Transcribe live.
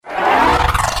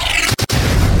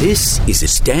This is a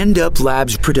Stand Up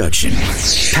Labs production,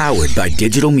 powered by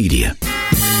digital media.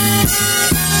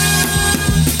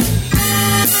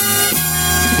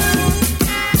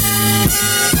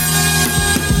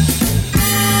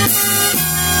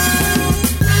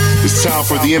 It's time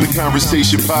for the End of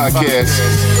Conversation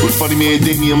podcast with funny man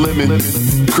Damian Lemon,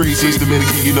 craziest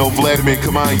Dominican you know, Vladimir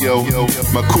Camayo,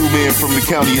 my cool man from the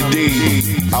county of Dade,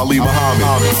 Ali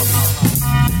Muhammad.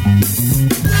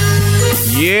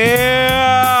 Yeah!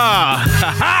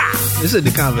 This is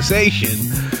the conversation.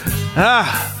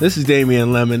 This is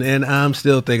Damian Lemon, and I'm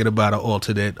still thinking about an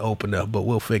alternate opener, but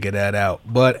we'll figure that out.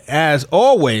 But as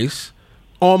always,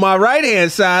 on my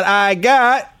right-hand side, I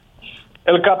got...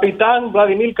 El Capitan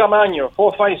Vladimir Camayo,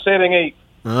 4578.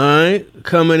 All right,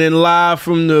 coming in live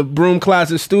from the Broom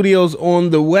Closet Studios on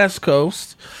the West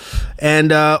Coast.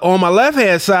 And on my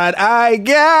left-hand side, I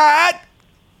got...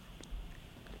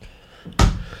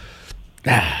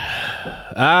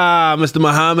 Mr.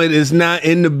 Muhammad is not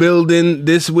in the building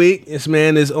this week. This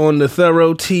man is on the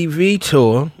Thorough TV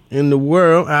tour in the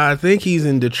world. I think he's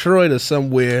in Detroit or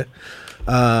somewhere,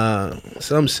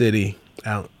 some city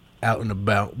out and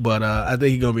about. But I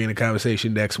think he's going to be in the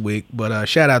conversation next week. But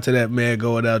shout out to that man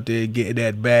going out there getting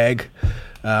that bag.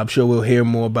 I'm sure we'll hear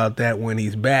more about that when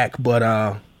he's back. But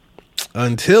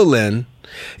until then,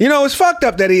 you know, it's fucked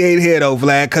up that he ain't here though,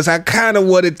 Vlad, because I kind of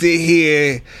wanted to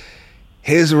hear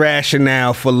his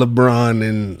rationale for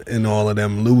LeBron and all of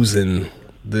them losing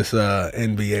this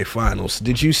NBA Finals.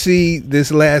 Did you see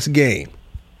this last game?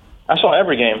 I saw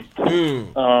every game.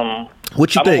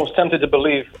 What you think? I'm almost tempted to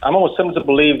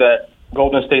believe that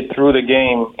Golden State threw the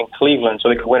game in Cleveland so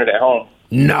they could win it at home.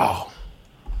 No.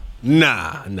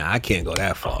 Nah, I can't go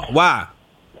that far. Why?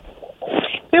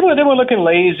 They were looking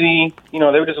lazy. You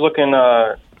know, they were just looking...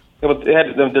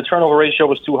 the turnover ratio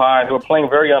was too high. They were playing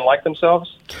very unlike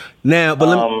themselves. Now,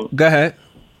 but go ahead.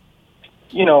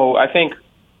 You know, I think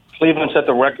Cleveland set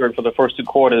the record for the first two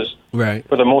quarters, right,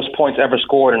 for the most points ever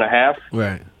scored in a half.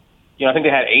 Right. You know, I think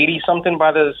they had 80-something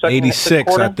by the second 86,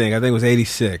 quarter. I think it was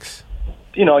 86.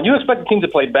 You know, you expect the team to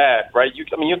play bad, right? We're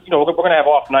going to have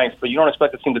off nights, but you don't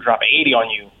expect the team to drop 80 on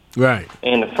you, right,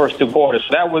 in the first two quarters.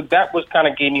 So that was kind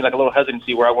of gave me like a little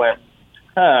hesitancy where I went,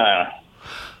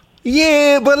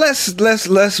 Yeah, but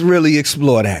let's really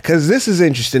explore that, because this is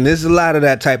interesting. There's a lot of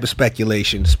that type of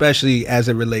speculation, especially as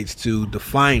it relates to the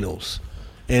finals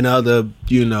and other,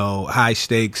 you know, high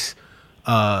stakes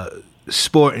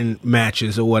sporting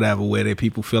matches or whatever, where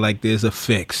people feel like there's a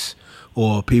fix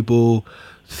or people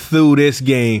threw this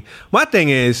game. My thing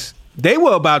is, they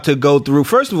were about to go through,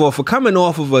 first of all, for coming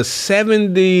off of a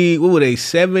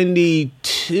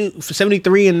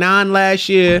 73-9 last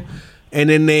year, and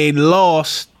then they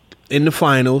lost in the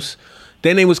finals.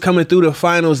 Then they was coming through the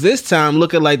finals this time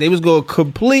looking like they was going to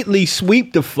completely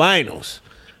sweep the finals.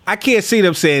 I can't see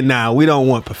them saying, nah, we don't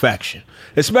want perfection.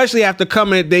 Especially after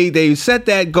coming, they set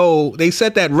that goal, they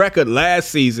set that record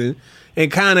last season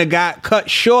and kind of got cut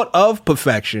short of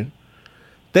perfection.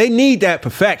 They need that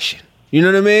perfection. You know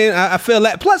what I mean? I feel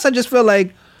that. Plus, I just feel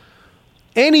like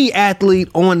any athlete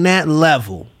on that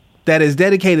level that has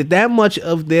dedicated that much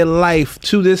of their life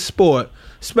to this sport,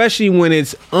 especially when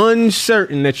it's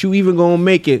uncertain that you even gonna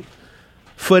make it,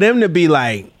 for them to be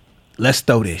like, let's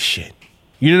throw this shit.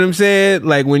 You know what I'm saying?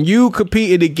 Like, when you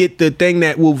competed to get the thing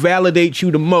that will validate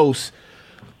you the most,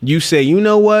 you say, you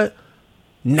know what?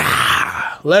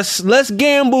 Nah, let's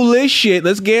gamble this shit.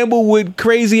 Let's gamble with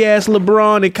crazy ass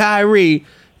LeBron and Kyrie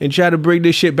and try to bring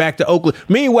this shit back to Oakland.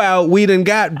 Meanwhile, we done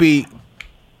got beat.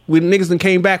 Niggas done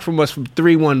came back from us from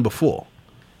 3-1 before,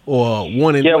 or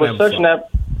 1-1. Yeah,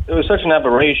 it was such an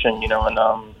aberration, you know, and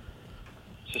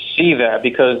to see that,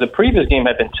 because the previous game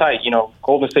had been tight. You know,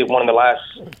 Golden State won in the last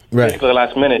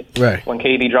minute, right, when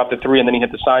KD dropped the three and then he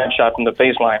hit the side shot from the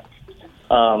baseline.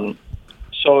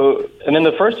 So, and then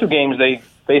the first two games they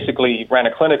basically ran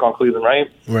a clinic on Cleveland, right?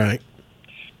 Right.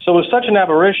 So it was such an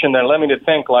aberration that led me to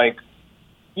think, like,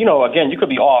 you know, again, you could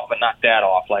be off, but not that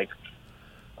off. Like,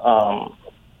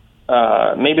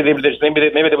 maybe they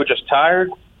were just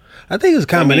tired. I think it was a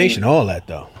combination of all that,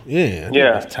 though. Yeah.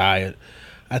 I was tired.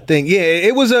 I think,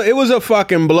 it was a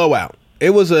fucking blowout. It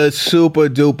was a super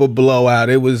duper blowout.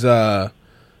 It was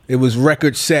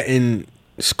record setting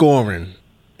scoring,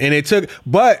 and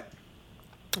but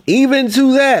even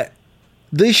to that,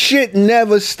 the shit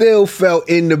never still felt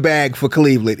in the bag for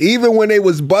Cleveland. Even when they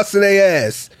was busting their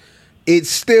ass, it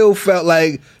still felt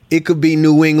like it could be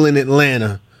New England,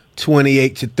 Atlanta,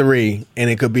 28-3, and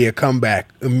it could be a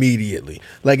comeback immediately.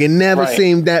 Like, it never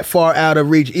seemed that far out of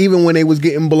reach. Even when they was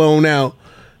getting blown out,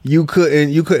 you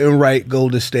couldn't write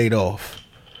Golden State off.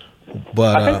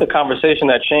 But I think the conversation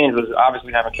that changed was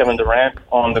obviously having Kevin Durant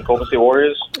on the Golden State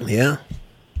Warriors. Yeah.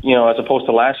 You know, as opposed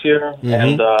to last year. Mm-hmm.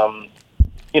 And,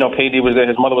 you know, KD was there.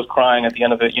 His mother was crying at the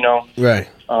end of it, you know. Right.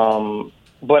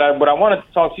 But what I wanted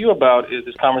to talk to you about is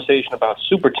this conversation about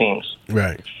super teams.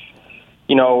 Right.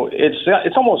 You know,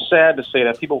 it's almost sad to say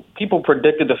that people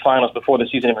predicted the finals before the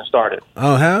season even started.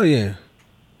 Oh, hell yeah.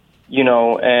 You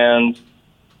know, and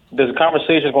there's a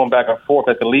conversation going back and forth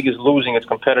that the league is losing its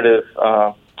competitive,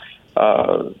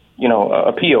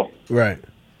 appeal. Right.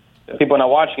 People are not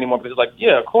watching anymore because it's like,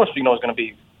 yeah, of course we know it's going to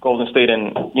be Golden State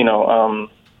and LeBron.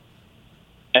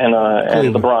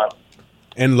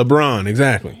 And LeBron,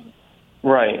 exactly.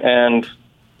 Right, and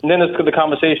then the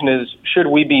conversation is, should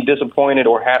we be disappointed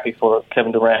or happy for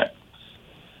Kevin Durant?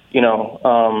 You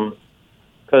know,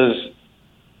 because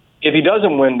if he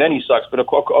doesn't win, then he sucks. But of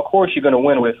course, you're going to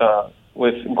win with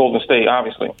Golden State,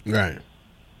 obviously. Right.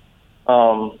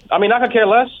 I mean, I could care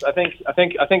less. I think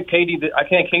KD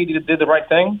did the right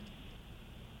thing.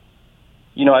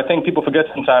 You know, I think people forget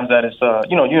sometimes that it's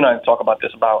you know, you and I talk about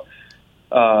this about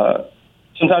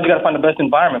sometimes you got to find the best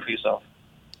environment for yourself.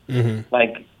 Mm-hmm.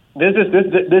 Like there's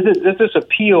this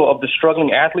appeal of the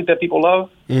struggling athlete that people love,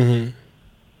 mm-hmm.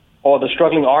 or the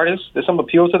struggling artist. There's some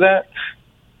appeal to that,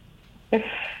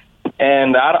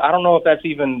 and I don't know if that's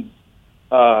even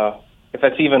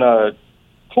a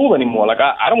cool anymore. Like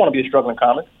I don't want to be a struggling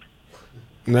comic.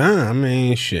 Nah, I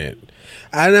mean shit.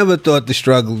 I never thought the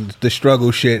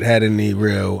struggle shit had any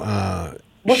real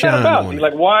What's shine that about? on it.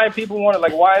 Like why people want it?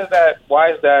 Like why is that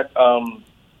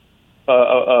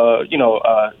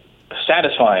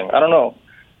satisfying? I don't know.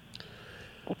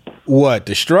 What,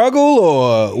 the struggle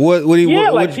or what? What do you? Yeah,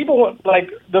 what, like people want,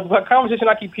 like the conversation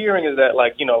I keep hearing is that,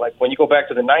 like, you know, like when you go back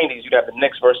to the '90s, you'd have the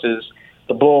Knicks versus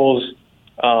the Bulls,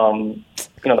 the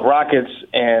Rockets,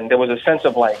 and there was a sense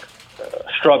of like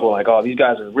struggle, like, oh, these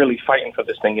guys are really fighting for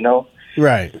this thing, you know?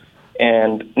 Right.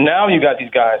 And now you got these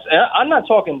guys, and I'm not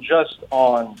talking just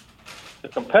on the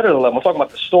competitor level. I'm talking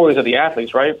about the stories of the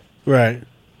athletes, right? Right.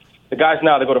 The guys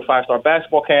now, they go to 5-star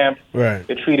basketball camp. Right.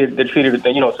 They're treated,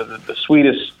 you know, to the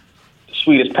sweetest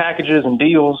packages and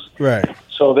deals. Right.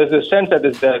 So there's a sense that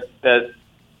that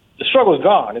the struggle is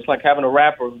gone. It's like having a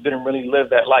rapper who didn't really live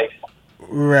that life.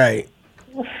 Right.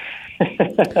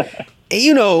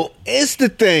 You know, it's the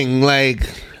thing. Like,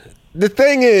 the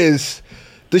thing is,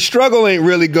 the struggle ain't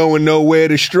really going nowhere.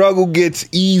 The struggle gets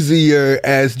easier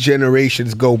as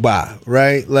generations go by,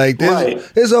 right? Like,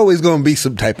 there's always going to be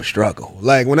some type of struggle.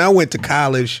 Like, when I went to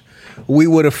college, we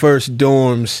were the first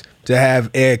dorms to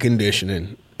have air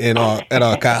conditioning at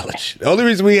our college. The only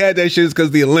reason we had that shit is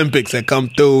because the Olympics had come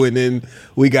through, and then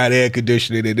we got air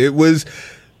conditioning. And it was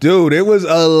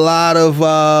a lot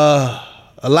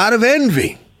of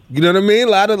envy. You know what I mean?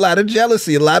 A lot of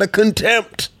jealousy, a lot of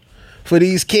contempt for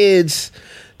these kids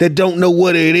that don't know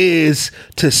what it is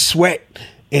to sweat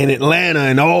in Atlanta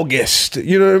in August.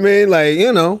 You know what I mean? Like,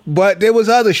 you know, but there was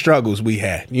other struggles we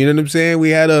had. You know what I'm saying? We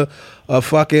had a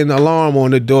fucking alarm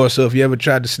on the door, so if you ever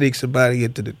tried to sneak somebody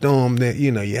into the dorm, then, you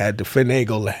know, you had to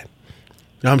finagle that.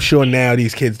 I'm sure now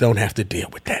these kids don't have to deal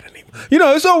with that anymore. You know,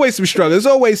 there's always some struggle. There's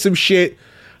always some shit.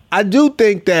 I do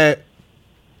think that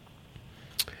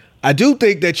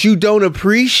you don't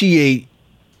appreciate.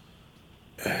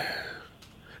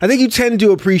 I think you tend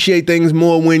to appreciate things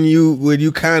more when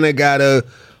you kind of gotta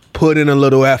put in a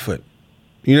little effort.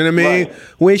 You know what I mean? Right.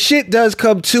 When shit does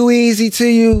come too easy to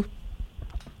you,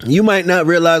 you might not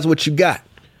realize what you got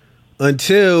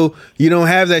until you don't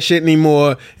have that shit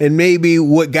anymore, and maybe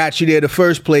what got you there the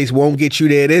first place won't get you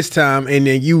there this time, and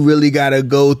then you really gotta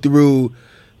go through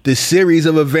the series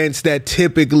of events that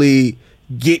typically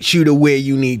get you to where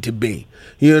you need to be.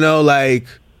 You know, like,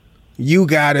 you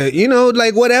gotta, you know,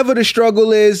 like, whatever the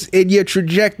struggle is in your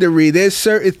trajectory, there's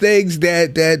certain things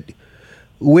that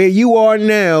where you are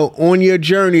now on your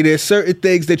journey, there's certain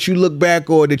things that you look back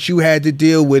on that you had to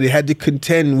deal with, had to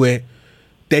contend with,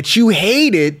 that you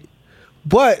hated,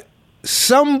 but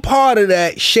some part of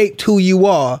that shaped who you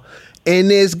are. And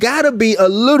there's gotta be a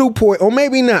little point, or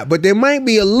maybe not, but there might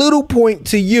be a little point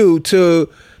to you to,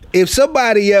 if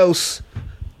somebody else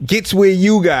gets where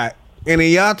you got, and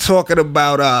then y'all talking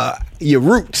about your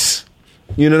roots,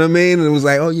 you know what I mean? And it was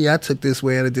like, oh yeah, I took this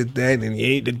way and I did that. And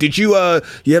did you have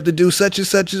to do such and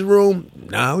such's room?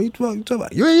 No, you talking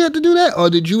about? You ain't have to do that, or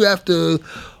did you have to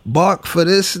bark for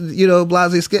this? You know,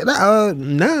 blase skit. No,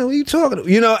 what you talking?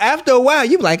 You know, after a while,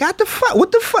 you be like, what the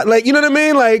fuck? Like, you know what I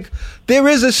mean? Like, there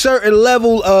is a certain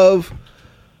level of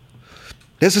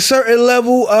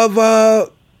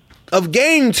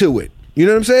game to it. You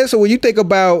know what I'm saying? So when you think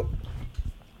about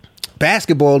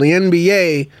basketball, the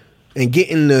NBA, and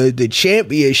getting the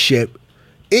championship,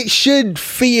 it should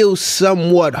feel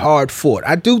somewhat hard fought.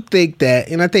 I do think that,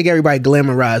 and I think everybody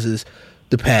glamorizes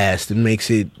the past and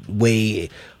makes it way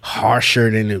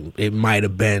harsher than it might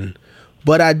have been.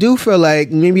 But I do feel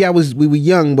like maybe we were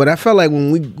young, but I felt like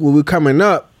when we were coming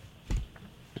up,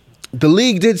 the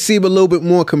league did seem a little bit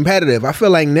more competitive. I feel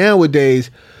like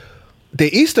nowadays,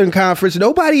 the Eastern Conference,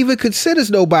 nobody even considers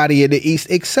nobody in the East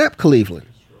except Cleveland.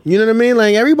 You know what I mean?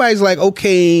 Like, everybody's like,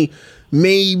 okay,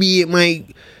 maybe it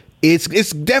might, it's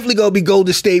definitely going to be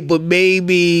Golden State, but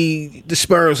maybe the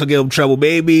Spurs will give them trouble.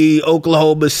 Maybe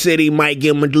Oklahoma City might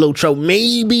give them a little trouble.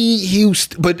 Maybe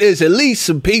Houston, but there's at least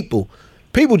some people.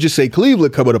 People just say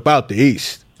Cleveland coming up out the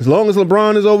East. As long as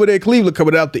LeBron is over there, Cleveland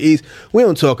coming out the East. We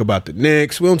don't talk about the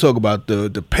Knicks. We don't talk about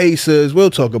the Pacers. We'll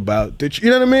talk about you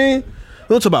know what I mean?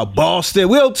 We don't talk about Boston.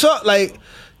 We don't talk like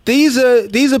these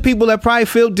are people that probably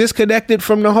feel disconnected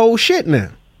from the whole shit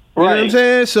now. You know what I'm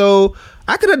saying? So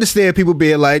I can understand people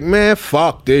being like, man,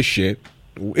 fuck this shit.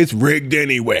 It's rigged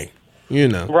anyway. You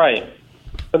know. Right.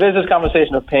 But there's this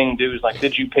conversation of paying dues. Like,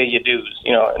 did you pay your dues?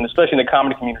 You know, and especially in the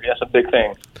comedy community, that's a big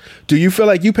thing. Do you feel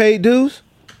like you paid dues?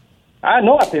 I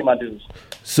know I paid my dues.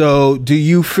 So do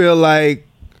you feel like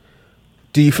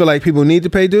people need to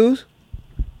pay dues?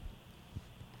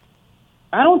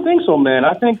 I don't think so, man.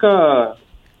 I think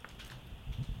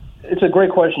it's a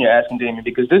great question you're asking, Damien,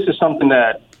 because this is something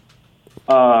that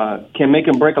can make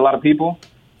and break a lot of people.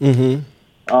 Mm-hmm.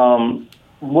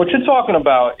 What you're talking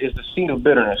about is the seed of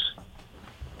bitterness.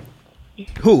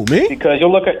 Who, me? Because this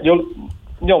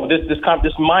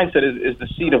mindset is the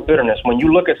seed of bitterness. When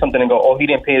you look at something and go, oh, he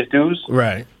didn't pay his dues.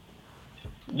 Right.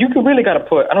 You really got to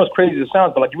put, I know it's crazy as it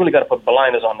sounds, but like you really got to put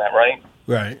blinders on that, right?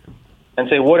 Right. And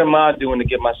say, what am I doing to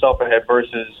get myself ahead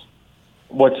versus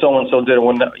what so-and-so did?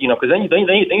 When, you know, because then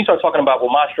you start talking about,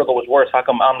 well, my struggle was worse. How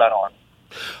come I'm not on?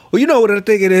 Well, you know what I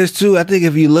think it is too. I think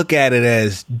if you look at it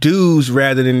as dues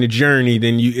rather than the journey,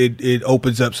 then it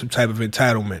opens up some type of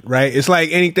entitlement, right? It's like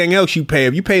anything else you pay.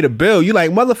 If you paid a bill, you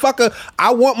like, motherfucker,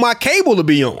 I want my cable to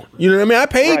be on. You know what I mean? I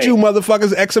paid you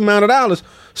motherfuckers X amount of dollars.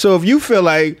 So if you feel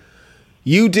like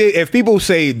you did, if people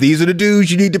say these are the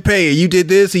dues you need to pay, and you did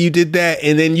this and you did that,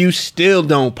 and then you still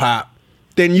don't pop,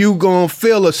 then you gonna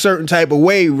feel a certain type of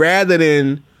way rather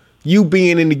than you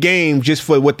being in the game just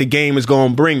for what the game is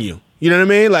gonna bring you. You know what I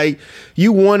mean? Like,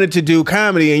 you wanted to do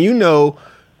comedy and you know,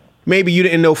 maybe you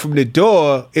didn't know from the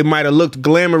door, it might have looked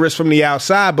glamorous from the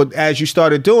outside, but as you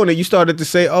started doing it, you started to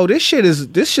say, oh, this shit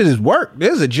is work.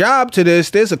 There's a job to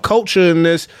this. There's a culture in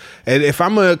this. And if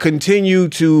I'm going to continue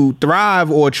to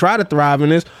thrive or try to thrive in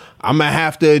this, I'm going to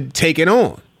have to take it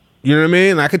on. You know what I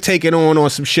mean? I could take it on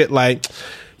some shit like,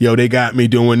 yo, they got me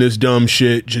doing this dumb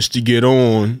shit just to get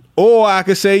on. Or I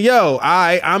could say, yo,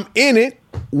 I'm in it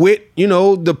with, you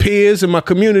know, the peers in my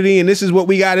community, and this is what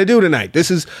we got to do tonight. This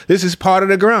is part of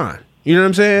the grind. You know what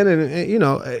I'm saying? And you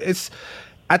know,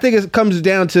 I think it comes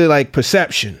down to like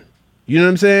perception. You know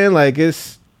what I'm saying? Like it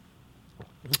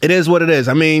is what it is.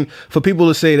 I mean, for people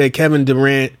to say that Kevin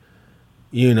Durant,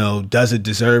 you know, doesn't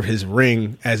deserve his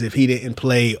ring as if he didn't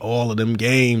play all of them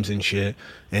games and shit,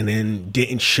 and then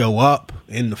didn't show up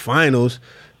in the finals,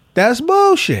 that's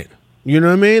bullshit. You know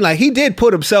what I mean? Like, he did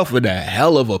put himself in a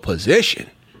hell of a position,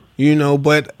 you know,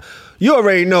 but you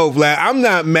already know, Vlad, I'm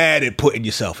not mad at putting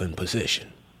yourself in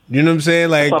position. You know what I'm saying?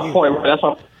 Like, that's my point. That's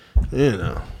my... You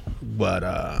know, but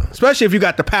especially if you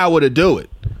got the power to do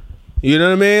it. You know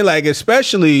what I mean? Like,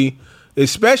 especially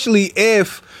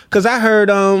if, because I heard,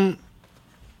 I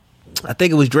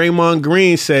think it was Draymond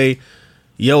Green say,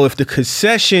 yo, if the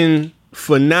concession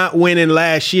for not winning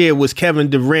last year was Kevin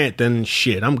Durant, then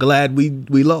shit, I'm glad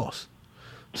we lost.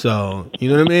 So, you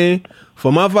know what I mean? For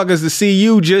motherfuckers to see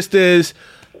you just as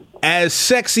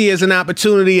sexy as an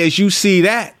opportunity as you see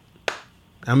that,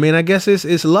 I mean, I guess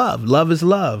it's love. Love is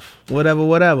love.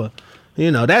 Whatever.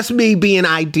 You know, that's me being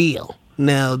ideal.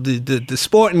 Now, the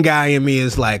sporting guy in me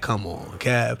is like, come on,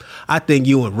 Kev. I think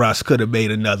you and Russ could have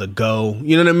made another go.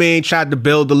 You know what I mean? Tried to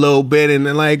build a little bit and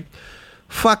then, like,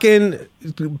 fucking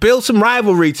build some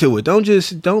rivalry to it.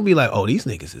 Don't be like, oh, these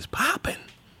niggas is popping.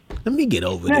 Let me get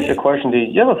over there. Ask you a question, D.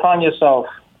 You ever find yourself,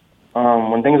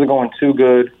 when things are going too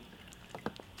good,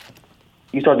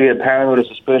 you start to get paranoid or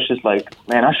suspicious, like,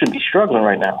 man, I shouldn't be struggling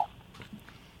right now?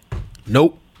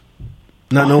 Nope.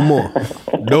 Not no more.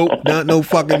 Nope, not no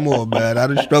fucking more, man. I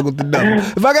done struggled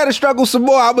enough. If I got to struggle some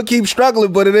more, I'm going to keep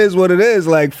struggling, but it is what it is.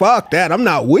 Like, fuck that. I'm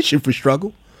not wishing for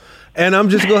struggle. And I'm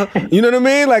just going to, you know what I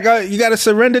mean? Like, you got to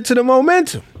surrender to the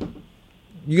momentum.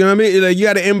 You know what I mean? Like, you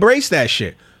got to embrace that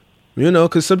shit. You know,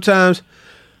 because sometimes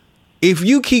if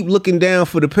you keep looking down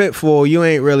for the pitfall, you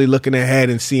ain't really looking ahead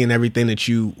and seeing everything that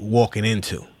you walking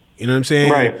into. You know what I'm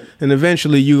saying? Right. And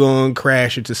eventually you gonna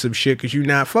crash into some shit because you're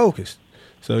not focused.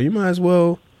 So you might as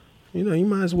well,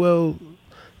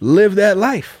 live that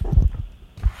life.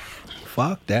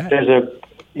 Fuck that.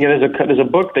 There's a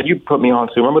book that you put me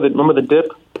on to. Remember the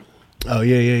Dip? Oh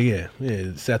yeah.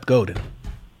 Seth Godin.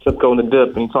 Seth Godin, the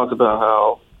Dip, and he talks about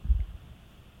how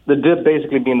the dip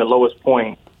basically being the lowest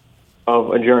point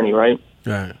of a journey, right?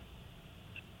 Right.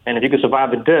 And if you can survive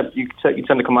the dip, you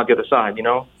tend to come out the other side, you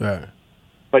know? Right.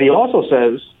 But he also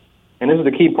says, and this is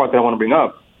the key part that I want to bring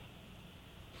up,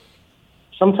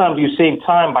 sometimes you save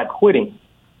time by quitting.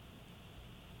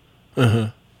 Uh-huh.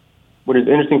 Which is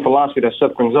an interesting philosophy that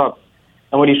Seth brings up.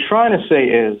 And what he's trying to say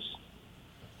is,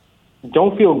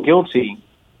 don't feel guilty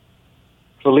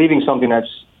for leaving something that's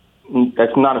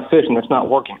not efficient, that's not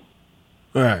working.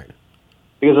 Right.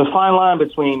 Because there's a fine line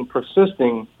between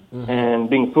persisting and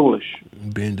being foolish.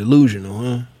 Being delusional,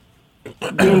 huh?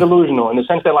 Being delusional in the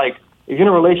sense that, like, if you're in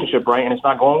a relationship, right, and it's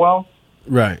not going well,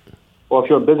 right, or if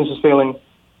your business is failing,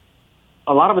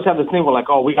 a lot of us have this thing where, like,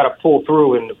 oh, we got to pull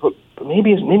through, and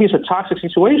maybe it's a toxic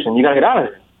situation. You got to get out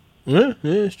of it. Yeah,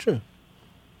 it's true.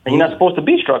 And you're not supposed to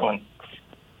be struggling.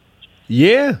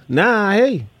 Yeah, nah,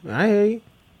 I hear you.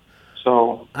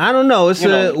 So I don't know. It's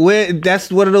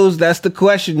that's one of those. That's the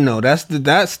question, though. That's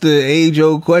the age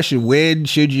old question. When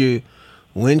should you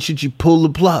pull the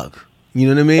plug? You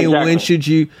know what I mean? Exactly. When should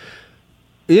you?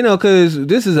 You know, because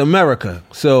this is America,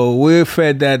 so we're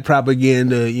fed that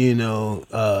propaganda. You know,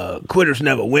 quitters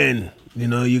never win. You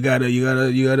know, you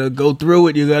gotta go through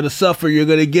it. You gotta suffer. You're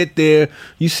gonna get there.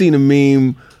 You seen a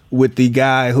meme with the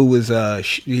guy who was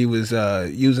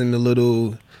using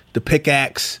the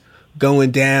pickaxe,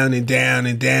 going down and down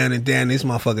and down and down. This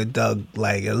motherfucker dug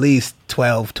like at least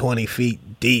 12, 20 feet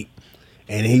deep.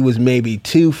 And he was maybe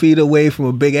 2 feet away from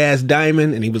a big ass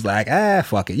diamond. And he was like,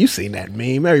 fuck it. You seen that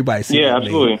meme. Everybody's seen that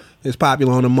absolutely. meme. It's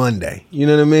popular on a Monday. You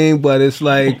know what I mean? But it's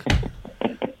like,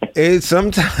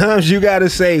 sometimes you got to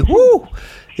say, whoo,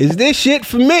 is this shit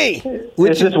for me?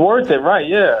 It's just worth it, right?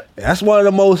 Yeah. That's one of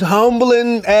the most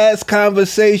humbling ass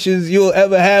conversations you'll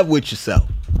ever have with yourself.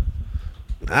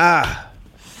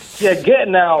 Yeah,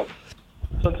 getting out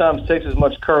sometimes takes as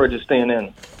much courage as staying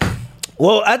in.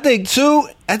 Well, I think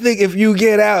if you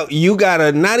get out, you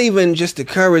gotta not even just the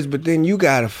courage, but then you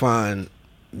gotta find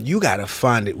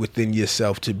it within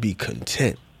yourself to be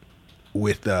content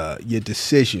with your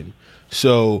decision.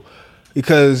 So,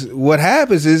 because what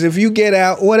happens is if you get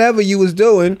out, whatever you was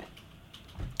doing,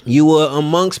 you were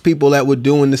amongst people that were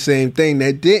doing the same thing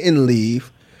that didn't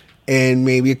leave. And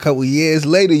maybe a couple years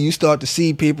later, you start to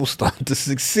see people start to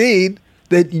succeed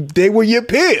that they were your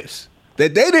peers,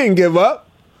 that they didn't give up.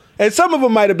 And some of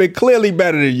them might have been clearly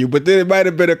better than you, but there might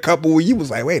have been a couple where you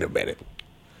was like, wait a minute,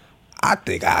 I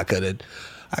think I could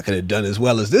have done as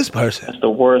well as this person. That's the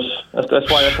worst. That's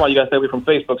why you gotta stay away from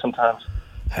Facebook sometimes.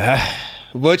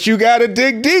 But you gotta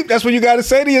dig deep. That's what you gotta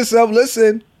say to yourself.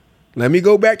 Listen, let me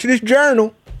go back to this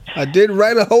journal. I did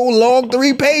write a whole long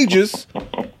 3 pages.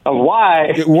 Of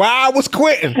why I was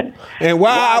quitting and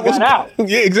why I was out.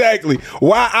 Yeah, exactly.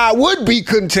 Why I would be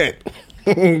content.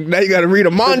 Now you got to read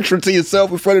a mantra to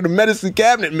yourself in front of the medicine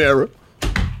cabinet mirror.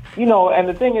 You know, and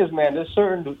the thing is, man, there's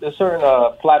certain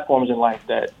platforms in life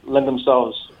that lend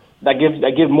themselves that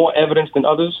give more evidence than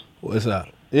others. What's up?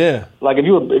 Yeah. Like if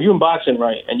you in boxing,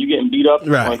 right, and you getting beat up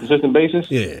on a consistent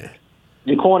basis. Yeah.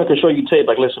 Your corner can show you tape.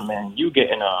 Like, listen, man, you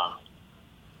getting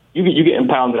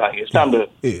pounded out here. It's time to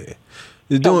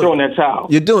throwing that towel.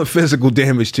 You're doing physical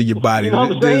damage to your body. You know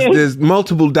what I'm saying? There's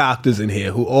multiple doctors in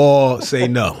here who all say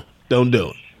no, don't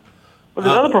do it. But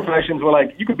there's other professions where,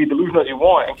 like, you could be delusional as you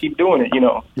want and keep doing it, you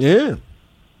know. Yeah.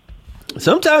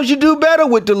 Sometimes you do better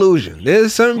with delusion.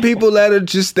 There's certain people that are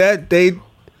just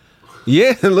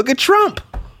look at Trump.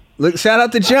 Look, shout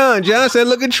out to John. John said,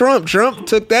 look at Trump. Trump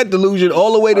took that delusion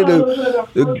all the way to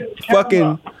the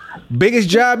fucking biggest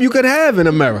job you could have in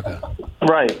America.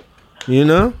 Right. You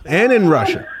know? And in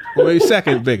Russia. Well,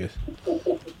 second biggest.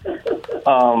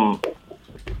 I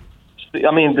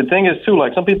mean, the thing is, too,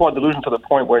 like, some people are delusional to the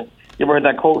point where, you ever heard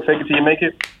that quote, fake it till you make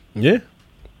it? Yeah.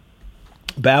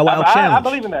 Bow Wow Challenge. I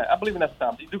believe in that. I believe in that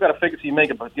sometimes. You do got to fake it till you make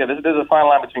it, but, yeah, there's a fine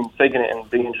line between faking it and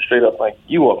being just straight up like,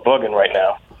 you are bugging right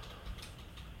now.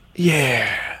 Yeah.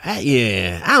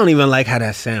 I don't even like how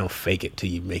that sounds, fake it till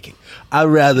you make it. I'd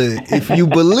rather, if you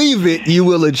believe it, you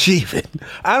will achieve it.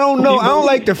 I don't know. I don't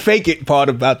like the fake it part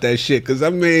about that shit, because, I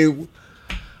mean,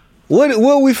 what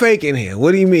are we faking here?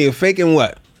 What do you mean? Faking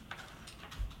what?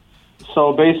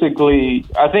 So basically,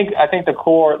 I think the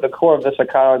core of the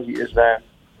psychology is that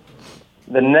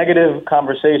the negative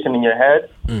conversation in your head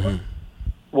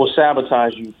will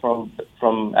sabotage you from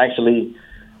actually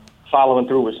following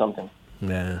through with something.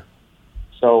 Yeah.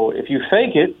 So if you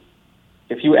fake it,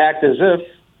 if you act as if...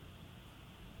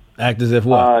 Act as if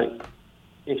what?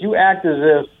 If you act as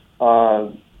if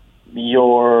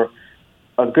you're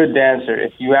a good dancer,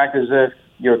 if you act as if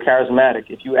you're charismatic,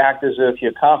 if you act as if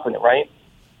you're confident, right?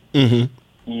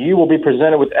 Mm-hmm. You will be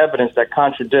presented with evidence that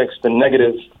contradicts the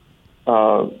negative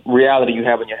reality you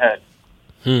have in your head.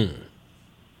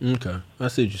 Okay, I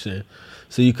see what you're saying.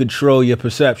 So you control your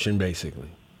perception, basically.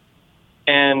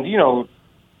 And, you know,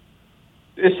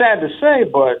 it's sad to say,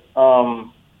 but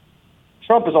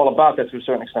Trump is all about that to a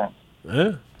certain extent.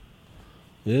 Yeah.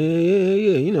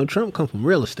 You know, Trump comes from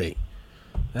real estate.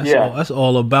 That's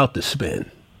all about the spin.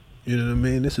 You know what I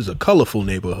mean? This is a colorful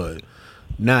neighborhood.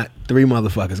 Not 3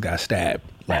 motherfuckers got stabbed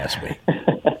last week.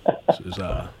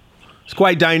 It's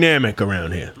quite dynamic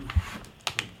around here.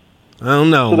 I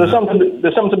don't know. So there's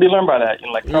something to be learned by that. You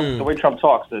know, like Trump, the way Trump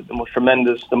talks, the most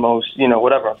tremendous, the most, you know,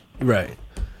 whatever. Right.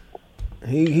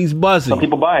 He's buzzing. Some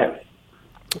people buy it.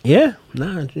 Yeah.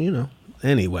 Nah, you know.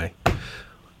 Anyway,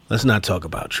 let's not talk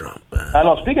about Trump. I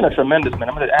know. Speaking of tremendous, man,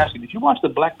 I'm going to ask you, did you watch the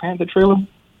Black Panther trailer?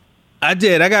 I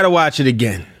did. I got to watch it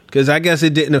again because I guess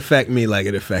it didn't affect me like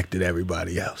it affected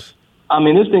everybody else. I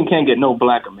mean, this thing can't get no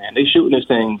blacker, man. They shooting this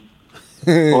thing.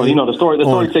 Well, you know, the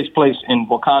story takes place in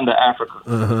Wakanda,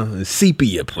 Africa.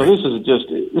 Sepia print. So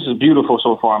this is beautiful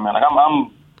so far, man. Like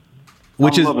I'm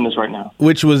loving this right now.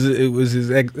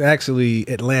 Actually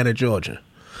Atlanta, Georgia,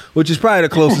 which is probably the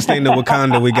closest thing to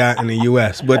Wakanda we got in the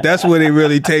U.S. But that's where they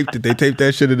really taped it. They taped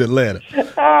that shit in Atlanta.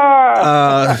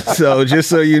 So just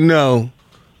so you know,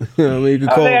 I mean, you could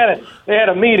call. They had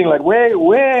a meeting like where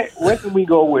can we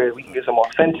go where we can get some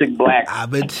authentic black. I've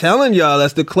been telling y'all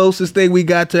that's the closest thing we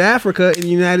got to Africa in the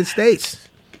United States.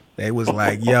 They was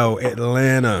like, yo,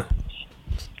 Atlanta,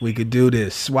 we could do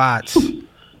this. SWATs.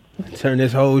 Turn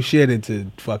this whole shit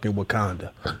into fucking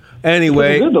Wakanda.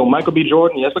 Anyway. Good though. Michael B.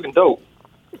 Jordan, yeah, that's looking dope.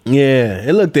 Yeah,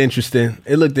 it looked interesting.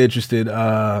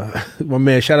 My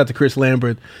man, shout out to Chris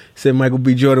Lambert, said Michael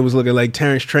B. Jordan was looking like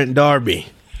Terrence Trent D'Arby.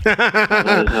 If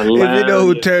you know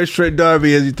who Terrence Trent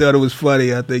D'Arby is, you thought it was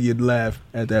funny, I think you'd laugh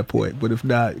at that point. But if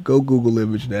not, go Google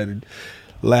image that and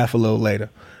laugh a little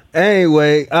later.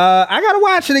 Anyway, I gotta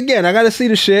watch it again. I gotta see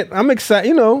the shit. I'm excited.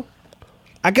 You know,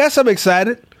 I guess I'm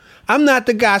excited. I'm not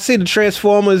the guy. I see the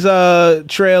Transformers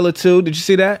trailer too. Did you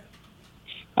see that?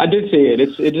 I did see it.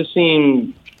 It just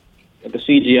seemed like a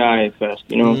CGI fest,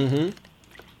 you know. Mm-hmm.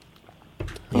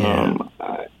 Yeah.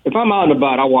 If I'm out and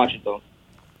about, I'll watch it though.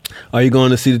 Are you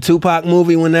going to see the Tupac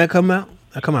movie when that come out?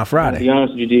 That come out Friday. To be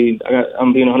honest with you, D,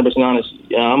 I'm being 100% honest.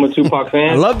 Yeah, I'm a Tupac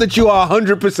fan. I love that you are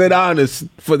 100% honest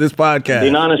for this podcast.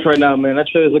 Being honest right now, man, that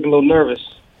trailer's looking a little nervous.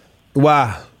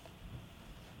 Why?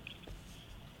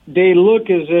 They look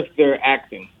as if they're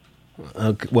acting.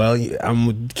 Okay, well, I'm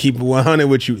gonna keep it 100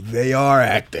 with you. They are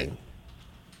acting.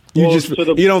 You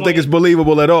don't think it's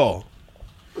believable at all.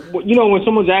 You know when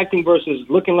someone's acting versus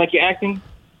looking like you're acting.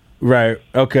 Right.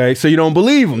 Okay. So you don't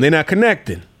believe them? They're not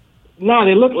connecting. No,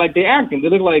 they look like they're acting. They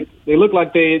look like they look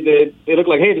like hey,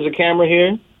 there's a camera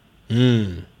here.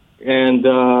 And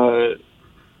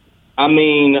I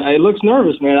mean, it looks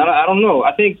nervous, man. I don't know.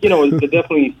 I think they're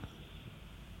definitely.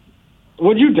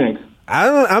 What do you think?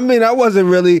 I wasn't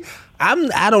really.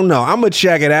 I don't know. I'm gonna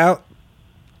check it out.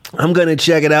 I'm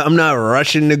not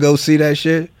rushing to go see that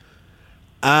shit.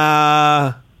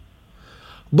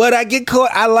 But I get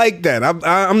caught. I like that.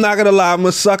 I'm not gonna lie. I'm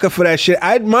a sucker for that shit.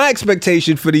 My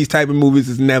expectation for these type of movies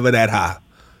is never that high.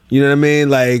 You know what I mean?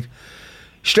 Like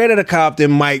Straight Outta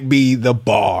Compton might be the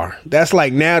bar. That's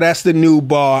like now. That's the new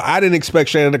bar. I didn't expect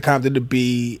Straight Outta Compton to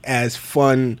be as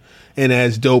fun and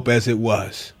as dope as it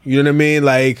was. You know what I mean?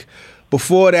 Like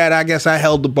before that, I guess I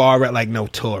held the bar at like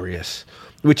Notorious,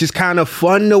 which is kind of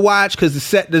fun to watch because the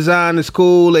set design is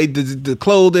cool. The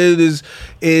clothing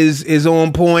is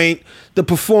on point. The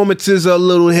performances are a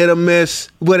little hit or miss,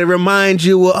 but it reminds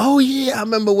you of, oh yeah, I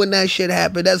remember when that shit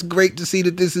happened. That's great to see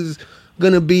that this is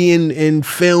gonna be in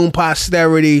film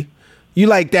posterity. You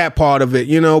like that part of it,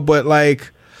 but like,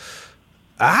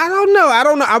 I don't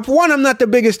know. For one, I'm not the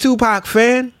biggest Tupac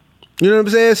fan. You know what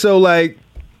I'm saying? So like,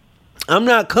 I'm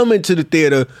not coming to the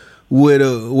theater with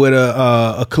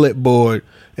a clipboard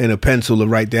and a pencil to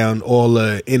write down all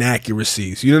the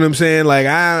inaccuracies. You know what I'm saying? Like,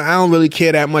 I don't really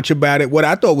care that much about it. What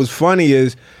I thought was funny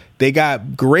is they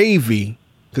got Gravy,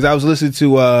 because I was listening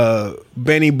to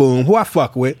Benny Boom, who I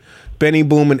fuck with, Benny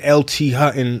Boom and LT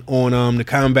Hutton on the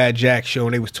Combat Jack show,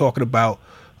 and they was talking about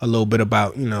a little bit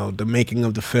about, the making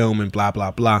of the film and blah,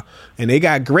 blah, blah. And they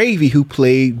got Gravy, who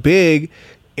played Big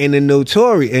and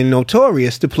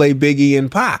Notorious to play Biggie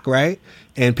and Pac, right?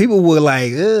 And people were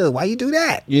like, ugh, why you do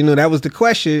that? You know, that was the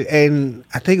question. And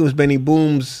I think it was Benny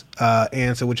Boom's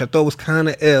answer, which I thought was kind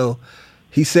of ill.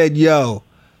 He said, yo,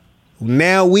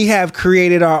 now we have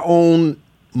created our own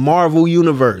Marvel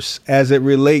universe as it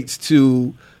relates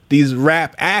to these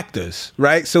rap actors,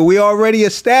 right? So we already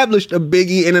established a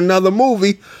Biggie in another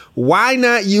movie. Why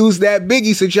not use that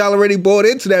Biggie since y'all already bought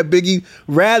into that Biggie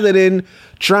rather than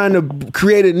trying to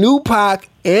create a new Pac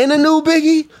and a new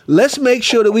Biggie? Let's make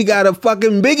sure that we got a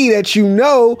fucking Biggie that you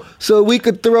know so we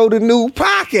could throw the new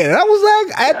Pac in. I was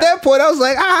like, at that point, I was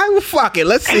like, all right, well, fuck it.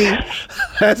 Let's see.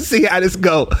 Let's see how this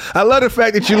go. I love the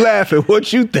fact that you laughing.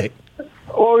 What you think?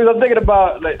 Well, I'm thinking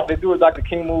about like, they do a Dr.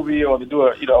 King movie, or they do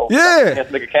a Yeah. They have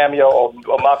to make a cameo, or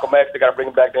Malcolm X. They got to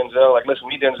bring back Denzel. Like, listen,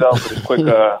 we need Denzel for this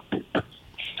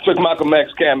quick Malcolm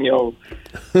X cameo.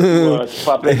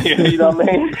 Pop in here, you know what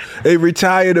I mean? They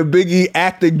retired a Biggie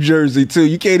acting jersey too.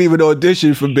 You can't even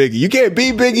audition for Biggie. You can't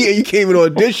be Biggie, and you can't even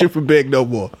audition for Big no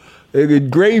more.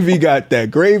 Gravy got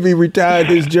that. Gravy retired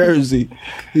his jersey.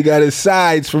 He got his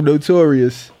sides from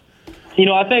Notorious. You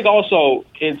know, I think also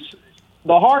it's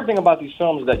the hard thing about these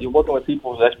films is that you're working with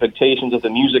people's expectations of the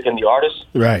music and the artist.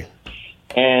 Right.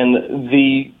 And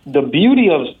the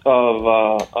beauty of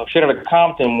Straight Outta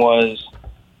Compton was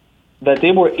that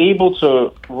they were able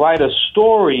to write a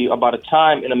story about a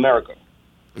time in America.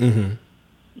 Mm-hmm.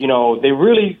 You know, they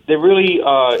really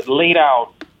laid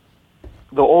out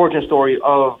the origin story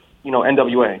of,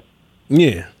 NWA.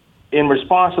 Yeah. In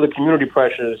response to the community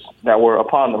pressures that were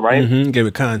upon them, right? Mm-hmm. Give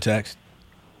it context.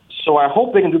 So I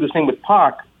hope they can do the same with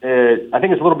Pac. I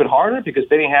think it's a little bit harder because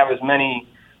they didn't have as many,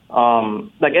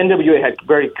 like NWA had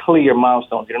very clear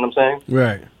milestones, you know what I'm saying?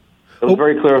 Right. It was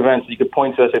very clear events. You could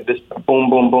point to us at this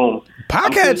boom, boom, boom.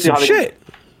 Pac had some shit.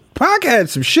 Pac had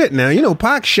some shit now. You know,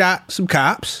 Pac shot some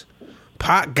cops.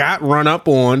 Pac got run up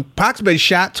on. Pac's been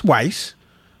shot twice.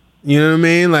 You know what I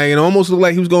mean? Like, it almost looked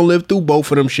like he was going to live through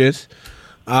both of them shits.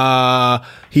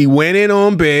 He went in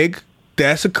on Big.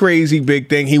 That's a crazy big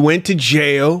thing. He went to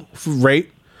jail for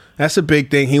rape. That's a big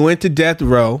thing. He went to death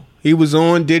row. He was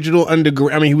on Digital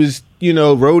Underground. I mean, he was,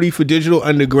 roadie for Digital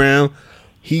Underground.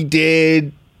 He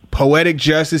did Poetic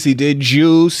Justice. He did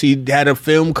Juice. He had a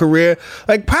film career.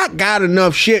 Like, Pac got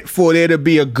enough shit for there to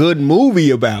be a good movie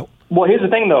about. Well, here's the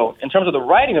thing, though. In terms of the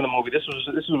writing of the movie, this was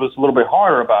a little bit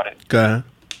harder about it. Okay.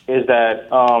 Is that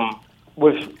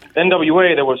with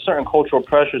NWA, there were certain cultural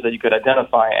pressures that you could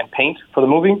identify and paint for the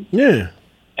movie. Yeah.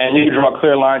 And you could draw a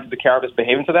clear line to the characters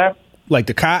behaving to that. Like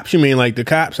the cops? You mean like the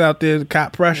cops out there, the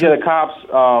cop pressure? Yeah, the cops,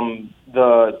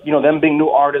 them being new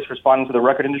artists responding to the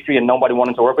record industry and nobody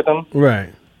wanting to work with them. Right.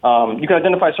 You can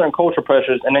identify certain cultural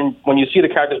pressures, and then when you see the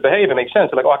characters behave, it makes sense.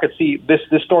 It's like, I could see this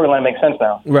storyline makes sense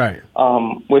now. Right.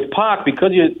 With Pac,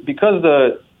 because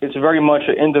it's very much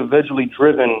an individually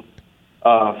driven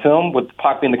film, with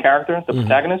Pac being the character, the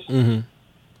protagonist,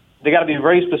 they got to be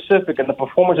very specific, and the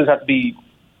performances have to be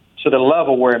to the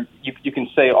level where you can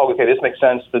say, oh, okay, this makes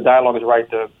sense. The dialogue is right.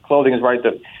 The clothing is right.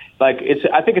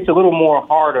 I think it's a little more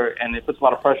harder, and it puts a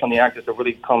lot of pressure on the actors to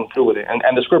really come through with it, and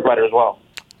the scriptwriter as well.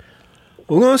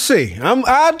 We're gonna see.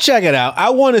 I'll check it out. I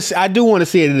do want to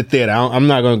see it in the theater. I'm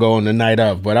not gonna go on the night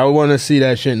of, but I want to see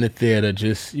that shit in the theater.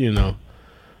 Just amongst.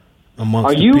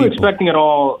 Are the you people. expecting at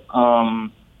all?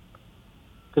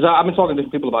 Because I've been talking to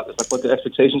different people about this, like what the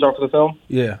expectations are for the film.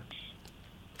 Yeah.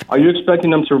 Are you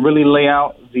expecting them to really lay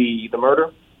out the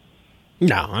murder?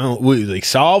 No, I don't. Like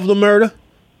solve the murder?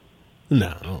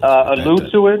 No.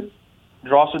 Allude to it.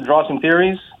 Draw some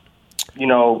theories.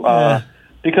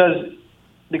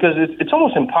 Because it's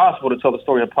almost impossible to tell the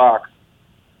story of Pac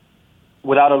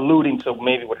without alluding to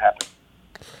maybe what happened.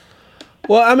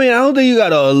 Well, I mean, I don't think you got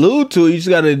to allude to it. You just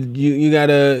got to you got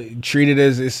to treat it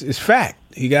as it's fact.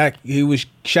 He was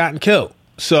shot and killed.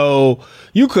 So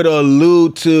you could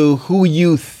allude to who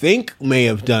you think may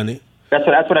have done it. That's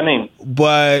what I mean.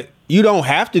 But you don't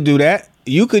have to do that.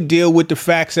 You could deal with the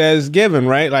facts as given,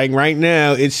 right? Like right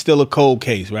now, it's still a cold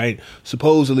case, right?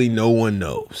 Supposedly no one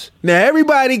knows. Now,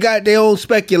 everybody got their own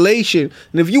speculation.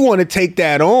 And if you want to take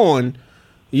that on,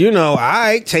 all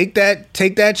right, take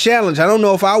that challenge. I don't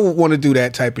know if I would want to do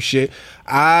that type of shit.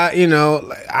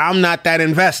 I'm not that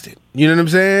invested. You know what I'm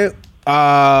saying?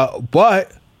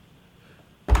 But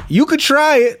you could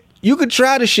try it. You could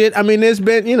try the shit. I mean, there's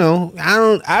been,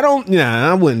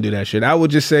 I wouldn't do that shit. I would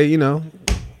just say,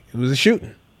 it was a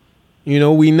shooting.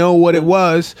 We know what it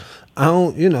was. I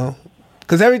don't,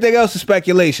 because everything else is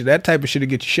speculation. That type of shit to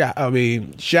get you shot. I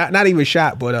mean, not even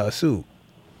shot, but sued.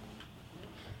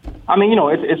 I mean,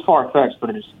 it's far-fetched, but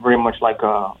it's very much like,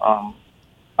 I don't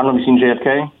know if you've seen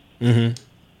JFK.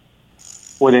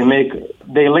 Mm-hmm. where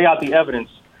they lay out the evidence.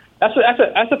 That's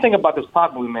the thing about this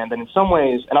Pac movie, man. That in some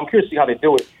ways, and I'm curious to see how they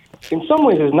do it. In some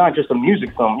ways, it's not just a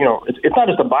music film. You know, it's not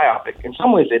just a biopic. In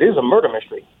some ways, it is a murder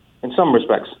mystery. In some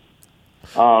respects,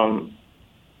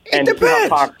 it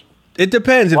depends. It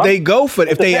depends if they go for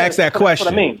if they ask that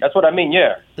question. That's what I mean.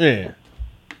 Yeah. Yeah.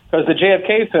 Because the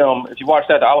JFK film, if you watch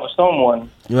that, the Oliver Stone one,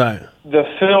 right? The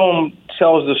film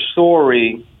tells the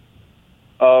story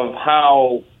of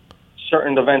how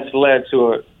certain events led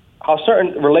to how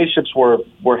certain relationships were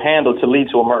handled to lead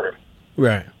to a murder.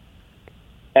 Right.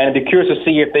 And I'd be curious to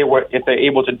see if they're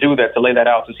able to do that, to lay that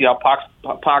out, to see how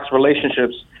Pac's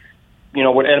relationships, you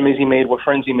know, what enemies he made, what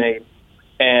friends he made,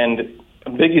 and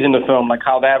Biggie's in the film, like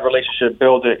how that relationship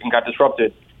builded and got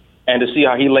disrupted, and to see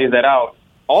how he lays that out.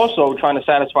 Also, trying to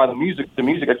satisfy the music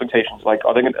expectations. Like,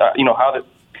 are they going to,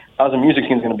 how's the music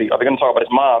scene going to be? Are they going to talk about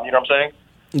his mom? You know what I'm saying?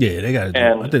 Yeah, they got to do.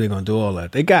 I think they're going to do all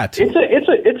that. They got to.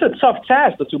 It's a tough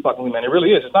task, the Tupac movie, man. It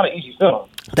really is. It's not an easy film.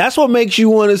 That's what makes you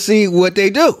want to see what they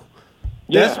do.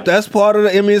 Yeah. That's part of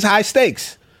the. I mean, it's high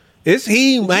stakes.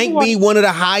 He might be one of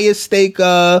the highest stake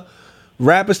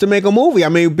rappers to make a movie. I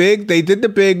mean, Big. They did the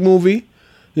Big movie.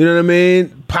 You know what I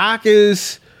mean? Pac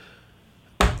is.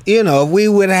 You know, we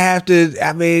would have to.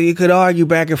 I mean, you could argue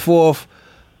back and forth.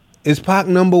 Is Pac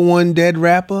number one dead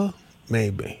rapper?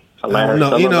 Maybe. Hilarious.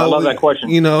 I love that question.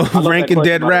 You know, ranking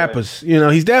dead rappers. You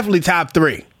know, he's definitely top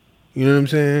 3. You know what I'm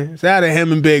saying? It's out of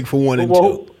him and Big for 1 and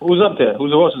 2. Who's up there?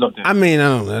 Who else is up there? I mean,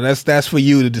 I don't know. That's for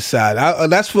you to decide.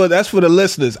 That's for the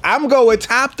listeners. I'm going with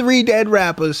top 3 dead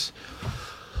rappers.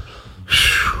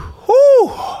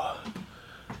 Whew.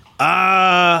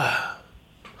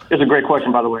 It's a great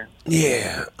question, by the way.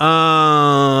 Yeah.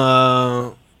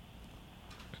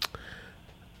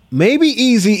 Maybe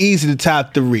Eazy-E's the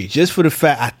top 3, just for the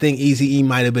fact I think Eazy-E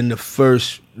might have been the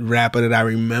first rapper that I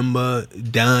remember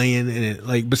dying.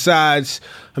 And besides,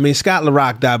 I mean, Scott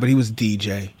LaRock died, but he was a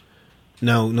DJ.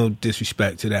 No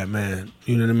disrespect to that man.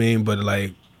 You know what I mean? But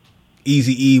like,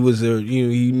 Eazy-E was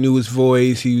he knew his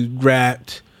voice. He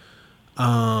rapped.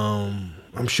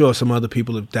 I'm sure some other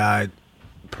people have died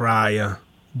prior.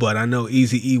 But I know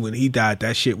Eazy-E, when he died,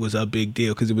 that shit was a big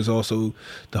deal because it was also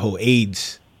the whole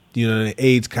AIDS. You know, the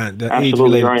AIDS AIDS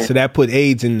related. Right. So that put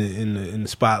AIDS in the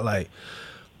spotlight.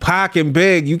 Pac and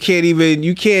Big, you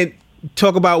can't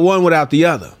talk about one without the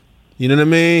other. You know what I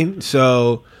mean?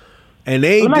 So, and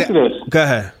they. Let me ask you this. Go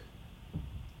ahead.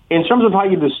 In terms of how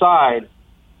you decide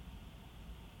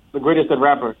the greatest dead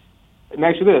rapper, let me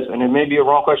ask you this, and it may be a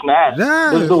wrong question to ask.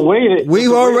 There's the way that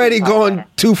we've already gone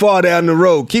too far down the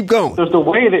road. Keep going. There's the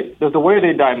way they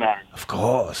die matter. Of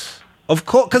course,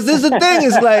 because there's the thing.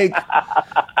 Is like,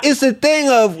 it's the thing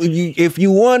of if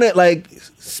you want it, like,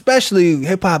 especially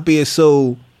hip hop being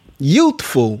so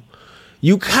youthful,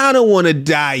 you kind of want to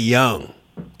die young.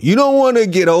 You don't want to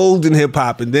get old in hip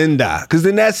hop and then die, because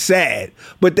then that's sad.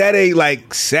 But that ain't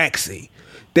like sexy.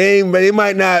 They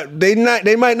might not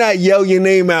yell your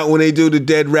name out when they do the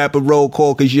dead rapper roll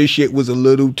call because your shit was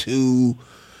too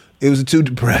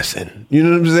depressing. You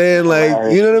know what I'm saying?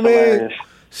 Like, you know what I mean? Hilarious.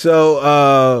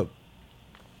 So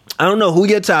I don't know who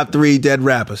your top 3 dead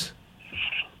rappers.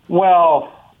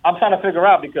 Well, I'm trying to figure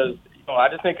out because I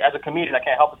just think as a comedian I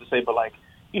can't help but to say, but like,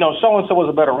 so and so was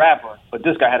a better rapper, but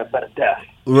this guy had a better death.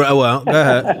 Right. Well, go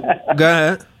ahead. Go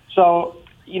ahead. So.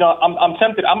 I'm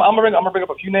tempted. I'm gonna bring up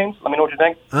a few names. Let me know what you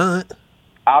think. All right.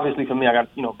 Obviously, for me, I got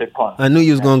Big Pun. I knew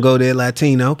you was gonna go there,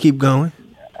 Latino. Keep going.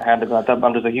 I had to go.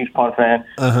 I'm just a huge Pun fan,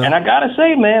 and I gotta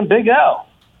say, man, Big L.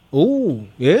 Ooh,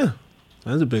 yeah,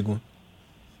 that's a big one.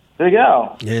 Big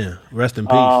L. Yeah, rest in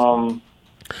peace.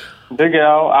 Big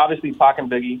L. Obviously, Pac and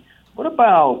Biggie. What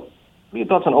are your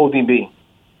thoughts on ODB?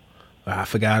 I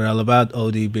forgot all about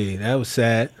ODB. That was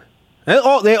sad.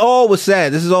 They all was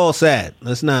sad. This is all sad.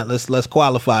 Let's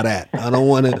qualify that. I don't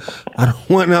want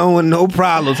no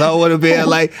problems. I don't want to be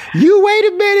like, you wait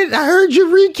a minute. I heard your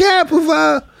recap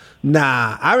of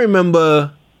Nah, I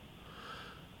remember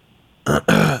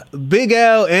Big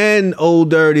L and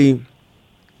Old Dirty.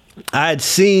 I had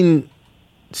seen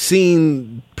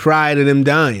prior to them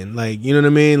dying. Like, you know what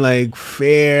I mean? Like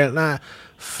fairly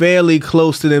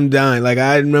close to them dying. Like,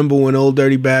 I remember when Old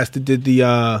Dirty Bastard did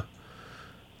the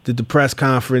press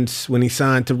conference when he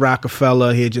signed to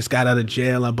Rockefeller. He had just got out of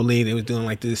jail, I believe. They was doing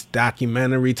like this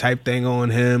documentary type thing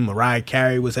on him. Mariah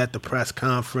Carey was at the press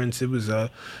conference. It was a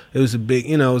big,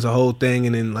 it was a whole thing.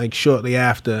 And then like shortly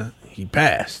after, he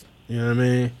passed. You know what I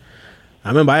mean? I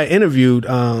remember I interviewed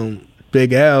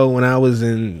Big L when I was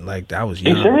in, like, I was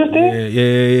young. Are you serious, dude?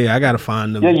 Yeah. I gotta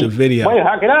find the video. Wait,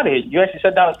 get out of here. You actually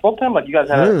sat down and spoke to him? Like, you guys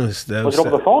had was it over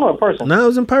the phone or in person? No, it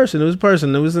was in person. It was in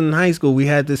person. It was in high school. We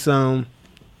had this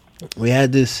We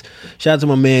had this. Shout out to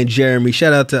my man Jeremy.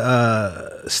 Shout out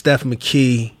to Steph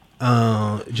McKee,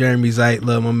 Jeremy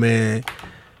Zeitler, my man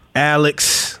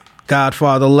Alex,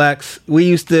 Godfather Lex. We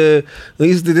used to.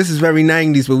 This is very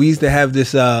 90s, but we used to have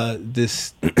this.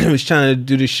 He was trying to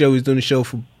do the show. He was doing a show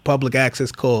for public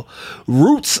access called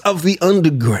Roots of the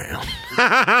Underground.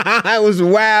 It was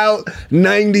wild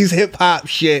 90s hip hop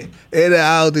shit, and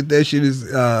I don't think that shit is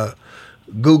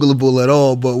Googleable at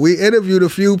all. But we interviewed a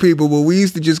few people, but we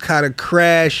used to just kind of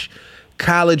crash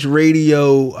college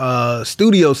radio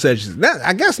studio sessions.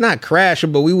 I guess not crash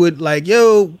them, but we would like,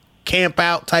 camp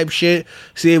out type shit,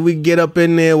 see if we could get up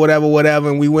in there, whatever.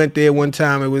 And we went there one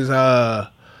time. It was I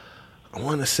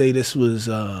want to say this was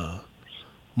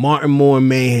Martin Moore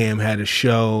Mayhem had a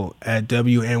show at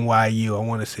WNYU. I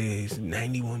want to say it's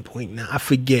 91.9. I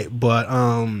forget, but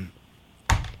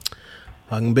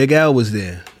fucking Big L was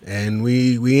there, and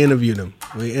we interviewed him.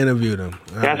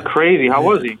 That's crazy. How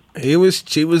was he? He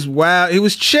was wild. He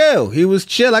was chill.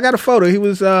 I got a photo. He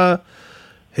was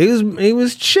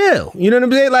chill. You know what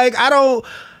I'm saying? Like, I don't,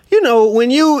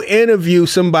 when you interview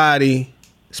somebody,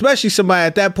 especially somebody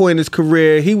at that point in his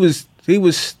career, he was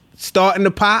starting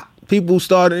to pop. People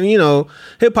started,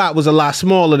 hip hop was a lot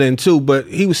smaller then too, but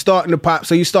he was starting to pop.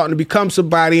 So you're starting to become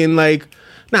somebody, and like,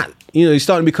 you're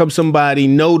starting to become somebody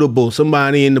notable,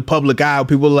 somebody in the public eye.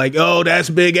 People are like, oh, that's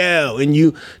Big L. And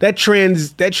that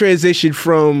transition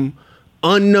from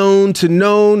unknown to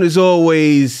known is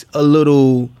always a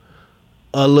little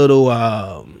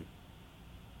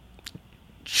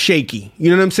shaky. You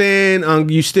know what I'm saying?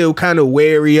 You still kind of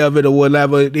wary of it or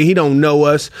whatever. He don't know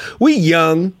us. We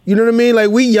young. You know what I mean? Like,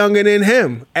 we younger than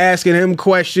him, asking him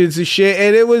questions and shit.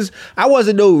 And I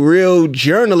wasn't no real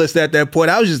journalist at that point.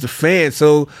 I was just a fan.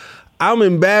 So I'm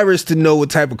embarrassed to know what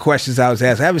type of questions I was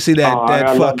asking. I haven't seen that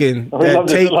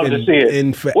tape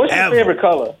in forever. What's your favorite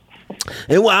color?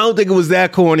 And I don't think it was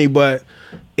that corny, but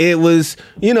it was,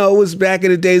 it was back in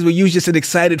the days where you was just an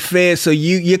excited fan. So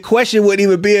your question wouldn't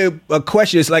even be a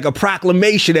question. It's like a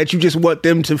proclamation that you just want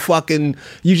them to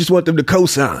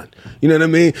co-sign. You know what I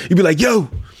mean? You'd be like, yo,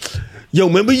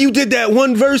 remember you did that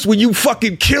one verse when you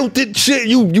fucking killed it shit?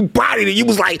 You bodied it. You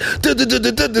was like,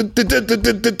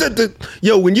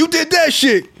 yo, when you did that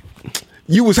shit,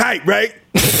 you was hype, right?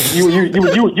 You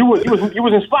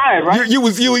was inspired, right?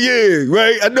 Yeah,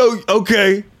 right? I know,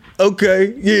 okay,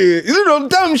 yeah.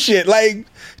 Dumb shit, like,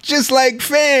 just like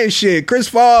fan shit, Chris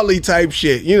Farley type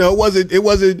shit. It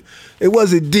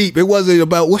wasn't deep. It wasn't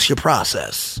about what's your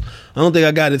process. I don't think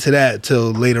I got into that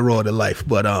till later on in life,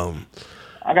 but I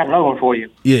got another one for you.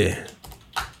 Yeah.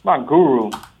 About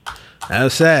Guru. That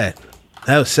was sad.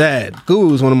 Guru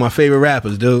was one of my favorite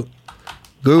rappers, dude.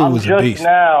 Guru was a beast.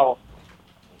 Now,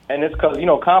 and it's because,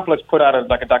 Complex put out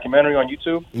a documentary on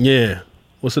YouTube. Yeah.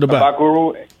 What's it about? About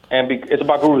Guru, and it's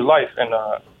about Guru's life and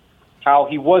how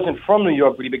he wasn't from New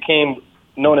York, but he became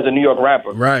known as a New York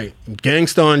rapper. Right.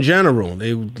 Gangsta in general.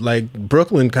 They, like,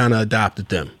 Brooklyn kind of adopted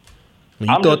them. You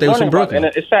thought they were from Brooklyn.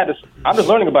 And it's sad. I'm just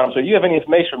learning about him. So you have any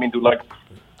information for me, dude? Like,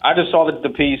 I just saw the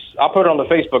piece. I'll put it on the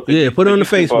Facebook. Put it on the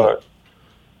Facebook.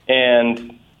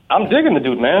 And I'm digging the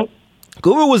dude, man.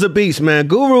 Guru was a beast, man.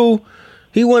 Guru,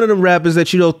 he one of them rappers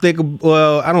that you don't think of,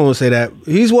 well, I don't want to say that.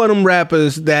 He's one of them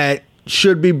rappers that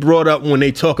should be brought up when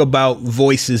they talk about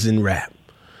voices in rap.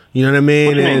 You know what I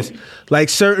mean? It's like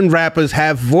certain rappers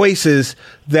have voices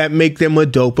that make them a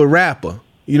doper rapper.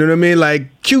 You know what I mean?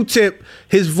 Like Q-Tip,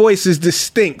 his voice is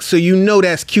distinct, so you know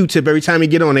that's Q-Tip every time he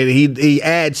get on it. He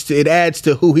adds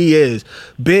to who he is.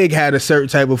 Big had a certain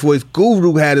type of voice.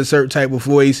 Guru had a certain type of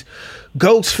voice.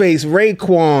 Ghostface,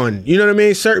 Raekwon, you know what I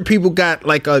mean? Certain people got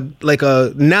like a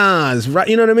Nas, right?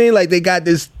 You know what I mean? Like they got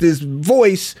this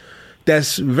voice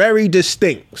that's very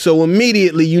distinct. So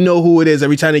immediately you know who it is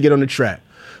every time they get on the track.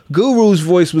 Guru's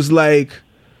voice was like,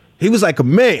 he was like a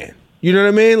man. You know what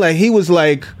I mean? Like he was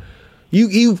like,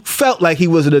 you felt like he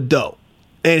was an adult.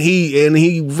 And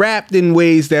he rapped in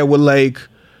ways that were like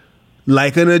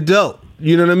an adult.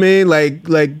 You know what I mean?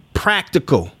 Like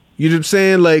practical. You know what I'm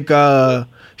saying? Like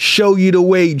show you the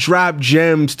way, drop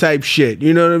gems type shit.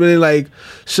 You know what I mean? Like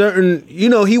certain,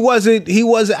 he wasn't,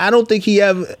 I don't think he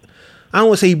ever, I don't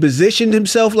want to say he positioned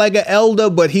himself like an elder,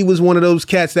 but he was one of those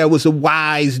cats that was a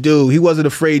wise dude. He wasn't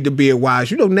afraid to be a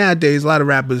wise. Nowadays, a lot of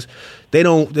rappers, they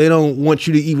don't want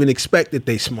you to even expect that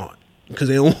they smart. Because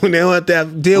they don't have to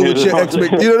deal with your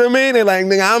expectations. You know what I mean? They're like,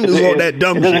 nigga, I'm just on that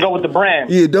dumb shit. It doesn't go with the brand.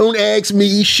 Yeah, don't ask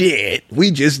me shit.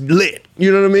 We just lit. You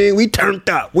know what I mean? We turned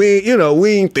up. We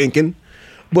ain't thinking.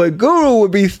 But Guru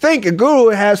would be thinking. Guru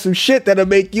would have some shit that'll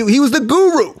make you. He was the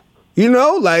guru.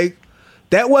 Like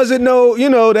That wasn't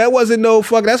no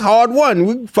fuck. That's hard one.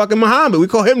 We fucking Muhammad. We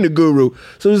call him the guru.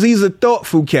 So he's a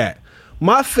thoughtful cat.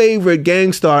 My favorite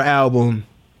Gang Starr album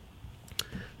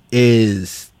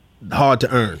is Hard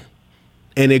to Earn.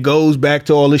 And it goes back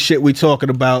to all the shit we talking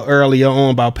about earlier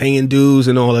on about paying dues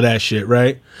and all of that shit,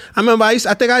 right? I remember I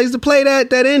think I used to play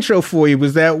that intro for you. It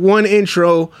was that one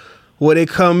intro where they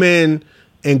come in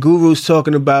and Guru's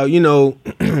talking about,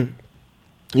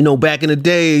 back in the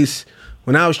days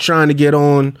when I was trying to get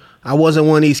on, I wasn't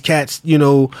one of these cats,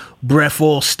 breath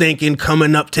all stinking,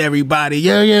 coming up to everybody,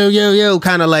 yo,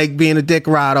 kind of like being a dick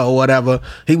rider or whatever.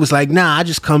 He was like, nah, I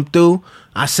just come through,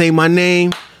 I say my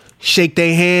name, shake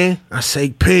their hand, I say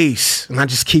peace, and I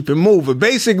just keep it moving.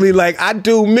 Basically, like, I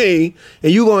do me,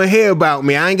 and you gonna hear about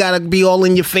me. I ain't gotta be all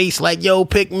in your face like, yo,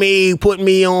 pick me, put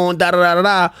me on,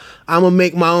 da-da-da-da-da. I'm gonna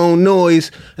make my own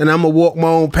noise, and I'm gonna walk my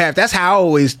own path. That's how I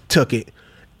always took it.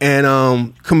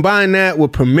 And combine that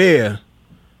with Premier,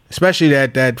 especially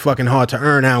that fucking Hard to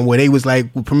Earn album, where they was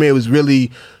like, Premier was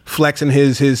really flexing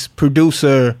his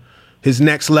producer, his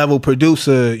next level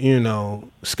producer,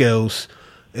 skills.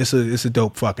 It's a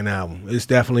dope fucking album. It's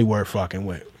definitely worth fucking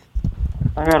with.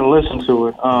 I gotta listen to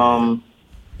it. I'm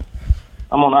on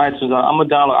iTunes. I'm gonna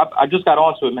download. I just got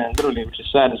onto it, man. Literally, which is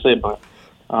sad to say, but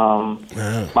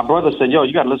my brother said, "Yo,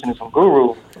 you gotta listen to some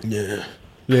Guru." Yeah.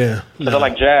 I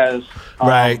like jazz.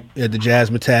 Right. The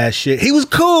jazzmatazz shit. He was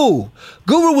cool.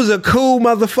 Guru was a cool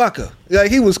motherfucker.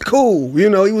 Like, he was cool. He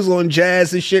was on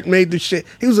jazz and shit, made the shit.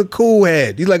 He was a cool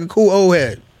head. He's like a cool old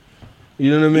head.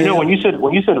 You know what I mean? When you said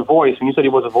voice, when you said he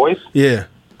was a voice, yeah,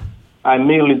 I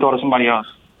immediately thought of somebody else.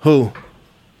 Who?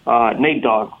 Nate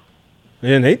Dogg.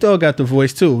 Yeah, Nate Dogg got the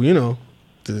voice too.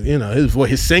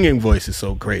 His singing voice is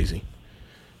so crazy.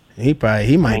 He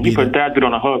might be. You put that dude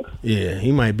on a hook. Yeah,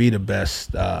 he might be the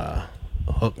best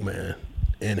hook man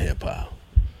in hip hop.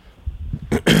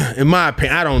 In my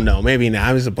opinion, I don't know. Maybe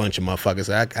not. There's a bunch of motherfuckers.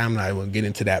 I'm not even gonna get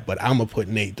into that, but I'm gonna put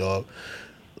Nate Dogg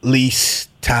least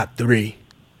top three.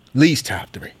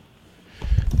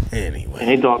 Anyway. And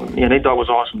Nate Dogg was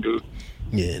awesome, dude.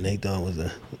 Yeah, Nate Dogg was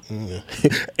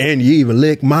and you even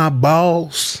lick my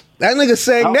balls. That nigga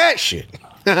sang that shit.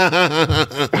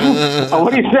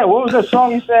 What he said? What was that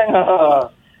song he sang?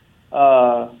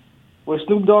 With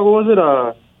Snoop Dogg, what was it?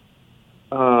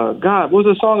 God, what was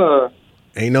the song?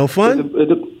 Ain't No Fun?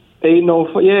 Ain't No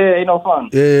Fun. Yeah, Ain't No Fun.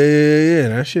 Yeah.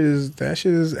 That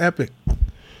shit is epic.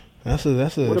 That's a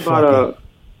what about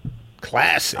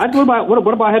classic.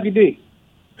 What about Heavy D?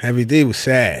 Heavy D was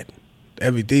sad.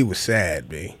 Heavy D was sad,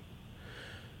 B.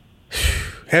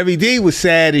 Heavy D was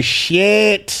sad as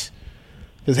shit.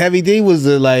 Cause Heavy D was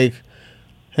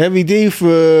Heavy D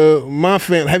for my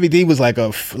family. Heavy D was like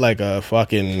a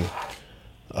fucking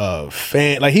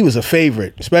fan. Like, he was a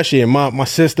favorite, especially. And my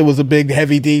sister was a big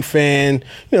Heavy D fan.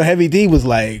 Heavy D was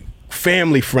like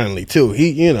family friendly too.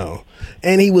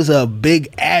 And he was a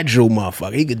big agile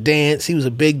motherfucker. He could dance. He was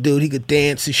a big dude. He could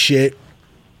dance and shit.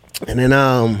 And then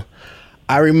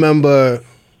I remember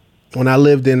when I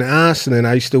lived in Austin,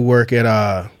 I used to work at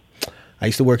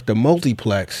the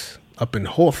Multiplex up in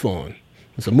Hawthorne.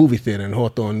 It's a movie theater in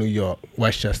Hawthorne, New York,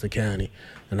 Westchester County.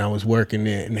 And I was working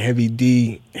there, and Heavy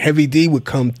D would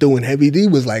come through, and Heavy D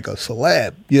was like a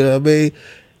celeb. You know what I mean?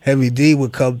 Heavy D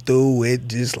would come through with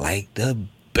just like the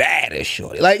baddest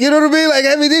shorty. Like, you know what I mean? Like,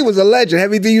 Heavy D was a legend.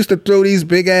 Heavy D used to throw these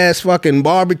big ass fucking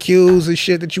barbecues and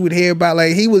shit that you would hear about.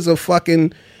 Like, he was a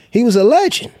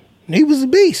legend. He was a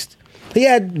beast. He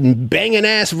had banging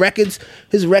ass records.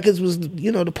 His records was,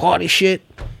 the party shit.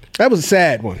 That was a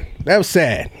sad one. That was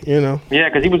sad, Yeah,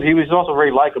 because he was also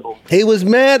very likable. He was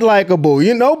mad likable.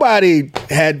 Nobody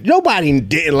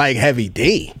didn't like Heavy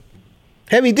D.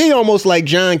 Heavy D almost like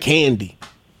John Candy.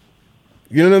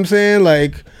 You know what I'm saying?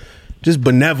 Like, just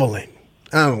benevolent.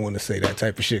 I don't want to say that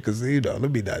type of shit because,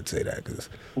 let me not say that because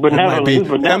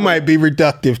that might be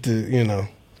reductive to,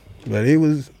 But he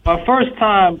was... My first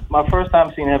time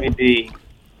seeing Heavy D,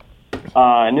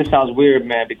 and this sounds weird,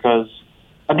 man, because,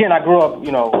 again, I grew up,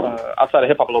 outside of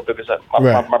hip-hop a little bit because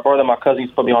my brother and my cousin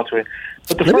used to put me onto it.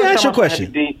 But Let me ask you a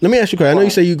question. I know you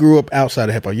say you grew up outside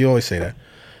of hip-hop. You always say that.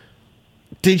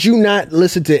 Did you not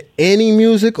listen to any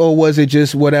music, or was it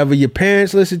just whatever your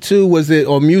parents listened to?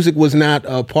 Or music was not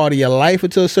a part of your life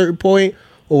until a certain point?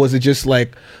 Or was it just Spanish?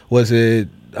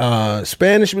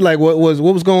 Like, what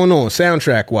was going on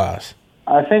soundtrack wise?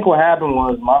 I think what happened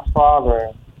was my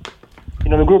father,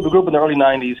 the group in the early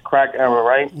 90s, crack era,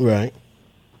 right? Right.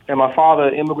 And my father,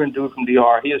 immigrant dude from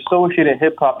DR, he associated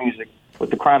hip hop music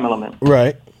with the crime element.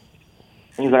 Right.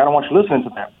 And he's like, I don't want you listening to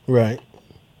that. Right.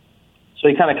 So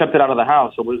he kind of kept it out of the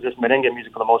house. So it was just merengue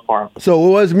music for the most part. So it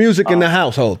was music in the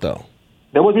household, though?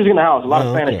 There was music in the house, a lot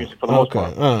of Spanish music for the most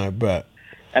part. All right, but.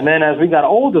 And then as we got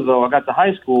older, though, I got to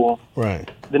high school.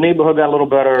 Right. The neighborhood got a little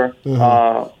better.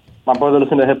 My brother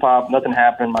listened to hip hop. Nothing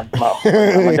happened. My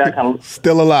dad kind of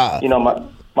still alive. You know,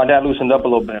 my dad loosened up a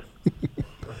little bit.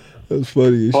 That's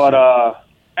funny. But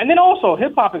and then also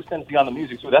hip hop extends beyond the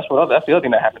music too. That's the other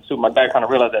thing that happened too. My dad kind of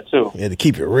realized that too. Yeah, to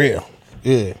keep it real.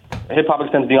 Yeah. Hip hop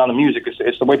extends beyond the music.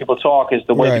 It's the way people talk. It's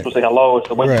the way people say hello. It's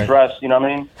the way you dress. You know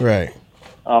what I mean? Right.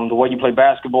 The way you play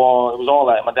basketball. It was all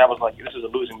that. My dad was like, "This is a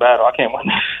losing battle. I can't win."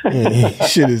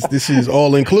 This is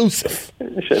all inclusive.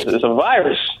 It's a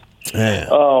virus. Yeah.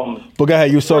 But go ahead.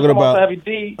 You was talking about Heavy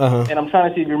D, and I'm trying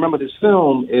to see if you remember this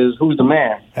film. Is Who's the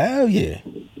Man? Hell yeah.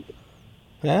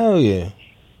 Hell yeah.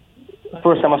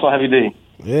 First time I saw Heavy D.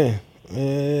 Yeah.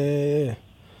 I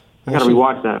gotta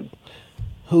rewatch that.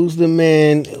 Who's the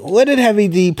Man? What did Heavy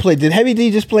D play? Did Heavy D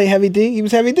just play Heavy D? He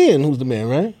was Heavy D in Who's the Man,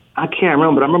 right? I can't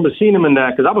remember, but I remember seeing him in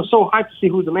that because I was so hyped to see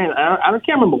Who's the Man. I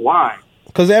can't remember why.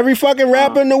 Because every fucking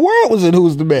rapper in the world was in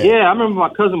Who's the Man. Yeah, I remember my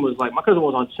cousin was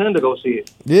on 10 to go see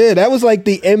it. Yeah, that was like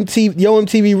the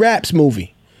MTV Raps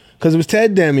movie. Because it was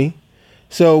Ted Demme.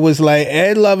 So it was like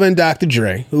Ed Lover and Dr.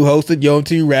 Dre, who hosted Yo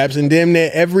MTV Raps, and damn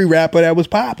near every rapper that was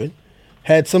popping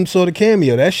had some sort of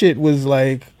cameo. That shit was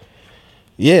like,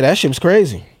 that shit was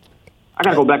crazy. I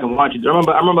gotta go back and watch it. I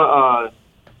remember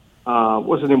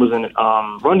what's his name was in it?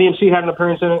 Run DMC had an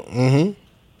appearance in it.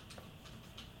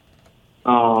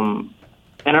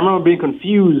 And I remember being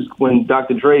confused when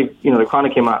Dr. Dre, the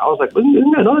Chronic came out. I was like,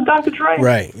 isn't that another Dr. Dre?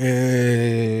 Right. Yeah.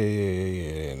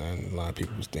 A lot of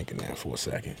people was thinking that for a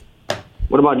second.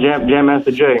 What about Jam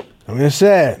Master Jay? I mean, it's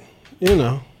sad.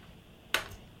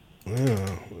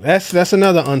 That's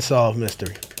another unsolved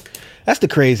mystery. That's the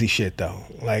crazy shit, though.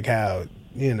 Like how,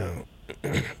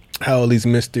 how all these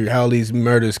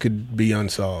murders could be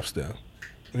unsolved still.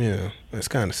 That's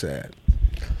kind of sad.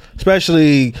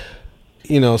 Especially,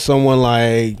 someone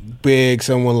like Big,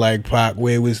 someone like Pac,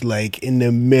 where it was like in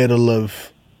the middle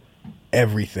of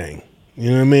everything. You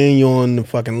know what I mean? You're on the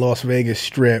fucking Las Vegas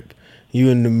Strip. You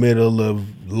in the middle of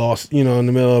in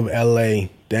the middle of LA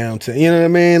downtown. You know what I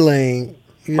mean? Like,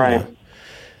 right.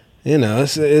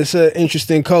 It's an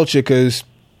interesting culture because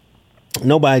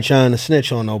nobody trying to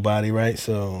snitch on nobody, right?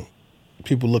 So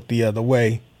people look the other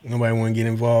way. Nobody want to get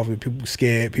involved. People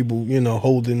scared. People,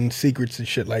 holding secrets and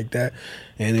shit like that.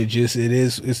 And it's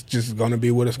just going to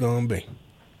be what it's going to be.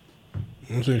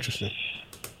 It's interesting.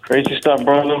 Crazy stuff,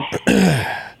 brother.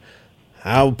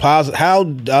 How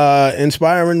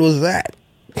inspiring was that?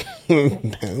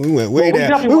 we went way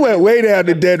down. We went way down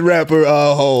the dead rapper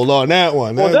hole on that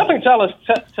one. Well, definitely tell us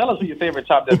who your favorite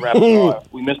top dead rappers are.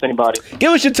 If we missed anybody.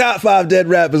 Give us your top 5 dead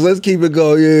rappers. Let's keep it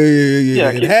going.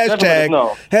 Yeah.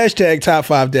 Hashtag top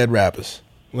 5 dead rappers.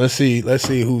 Let's see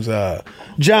who's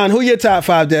John. Who your top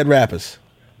 5 dead rappers?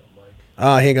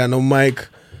 Oh, he ain't got no mic.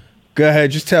 Go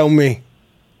ahead, just tell me.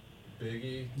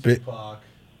 Biggie, Tupac.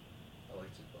 I like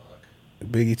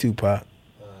Tupac. Biggie, Tupac.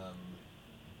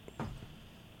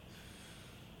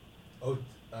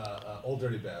 Old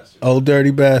Dirty Bastard. Old Dirty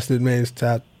Bastard, man, is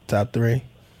top 3. I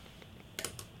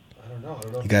don't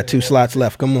know. You got 2 slots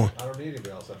left. Come on. I don't need anybody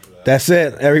else after that. That's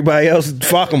it. Everybody else,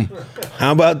 fuck them.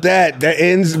 How about that? That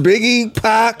ends Biggie,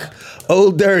 Pac,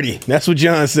 Old Dirty. That's what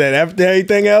John said. After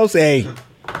anything else, hey,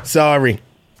 sorry.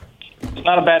 It's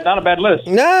not a bad list.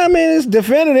 Nah, I mean, it's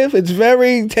definitive. It's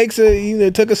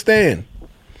took a stand.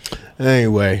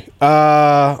 Anyway,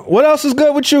 what else is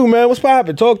good with you, man? What's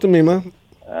poppin'? Talk to me, man.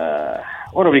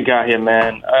 What do we got here,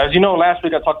 man? As you know, last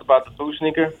week I talked about the Boost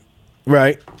sneaker.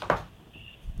 Right.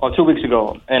 Or 2 weeks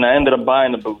ago, and I ended up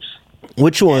buying the Boost.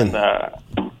 Which one?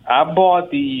 And, I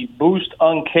bought the Boost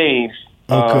Uncaged.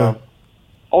 Okay.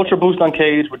 Ultra Boost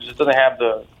Uncaged, which just doesn't have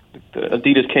the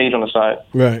Adidas cage on the side.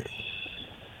 Right.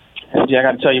 And yeah, I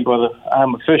got to tell you, brother,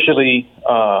 I'm officially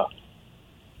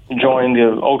joined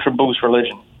the Ultra Boost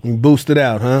religion. You boosted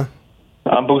out, huh?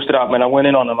 I'm boosted out, man. I went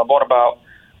in on them. I bought about,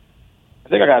 I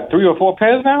think I got 3 or 4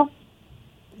 pairs now.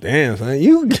 Damn, son.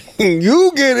 You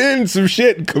get in some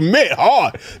shit and commit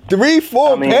hard. 3,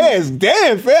 4 pairs.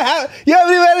 Damn, fam. You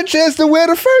haven't even had a chance to wear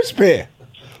the first pair.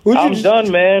 I'm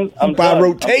done, man. I'm by done.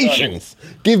 rotations.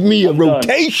 Give me a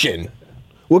rotation. Done.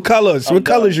 What colors? What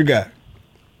colors you got?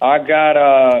 I got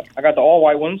the all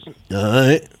white ones. All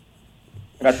right.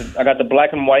 I got the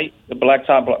black and white, the black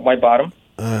top, white bottom.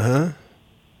 Uh-huh.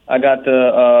 I got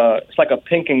the it's like a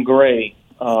pink and gray.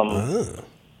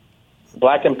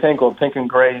 Black and pink or pink and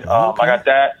gray. Okay. I got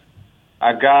that.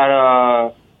 I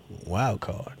got wild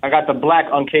card. I got the black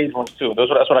uncaged ones too. That's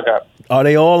what I got. Are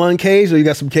they all uncaged or you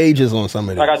got some cages on some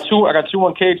of these? I got two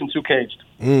uncaged and 2 caged.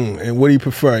 And what do you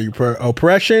prefer? You prefer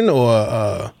oppression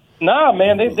or Nah,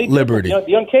 man, they Liberty.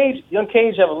 The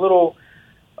Uncaged have a little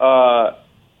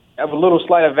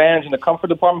slight advantage in the comfort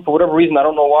department for whatever reason. I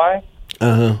don't know why.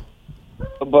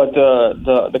 But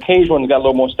the Cage ones got a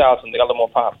little more style to them. They got a little more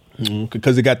pop.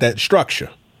 Because it got that structure.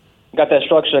 Got that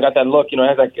structure, got that look. You know,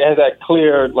 it has that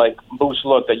clear like Boost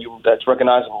look that's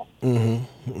recognizable.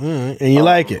 Mm-hmm. All right. And you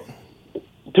like it,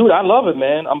 dude? I love it,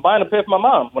 man. I'm buying a pair for my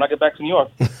mom when I get back to New York.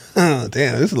 Oh,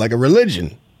 damn, this is like a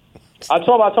religion. I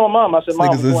told my mom. I said, "Mom,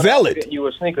 I'm a zealot. Get you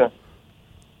a sneaker."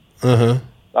 I'm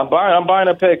buying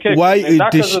a pair of kicks. Why?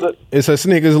 Is her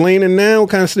sneakers leaning now?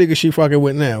 What kind of sneakers she fucking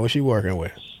with now? What's she working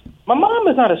with? My mom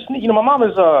is not a sneaker. You know, my mom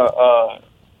is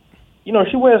you know,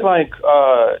 she wears like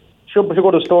she'll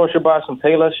go to the store. She'll buy some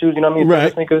Payless shoes. You know what I mean?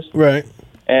 Right. Sneakers. Right.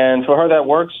 And for her, that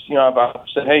works. You know, I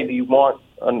said, "Hey, do you want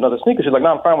another sneaker?" She's like,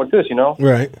 "No, I'm fine with this." You know.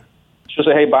 Right. She'll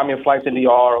say, "Hey, buy me a flight to DR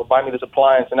or buy me this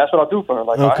appliance," and that's what I'll do for her.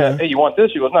 Like, okay. "Hey, you want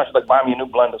this?" She goes, "No." She's like, "Buy me a new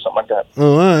blender," something like that.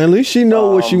 Oh, all right. At least she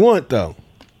know what she want though.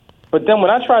 But then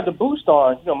when I tried the Boost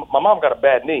on, you know, my mom got a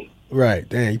bad knee. Right.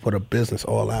 Damn, you put her business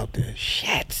all out there.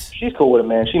 Shit. She's cool with it,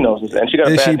 man. She knows this, and she got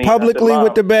a Is bad knee. she publicly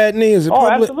with the bad knee? Is it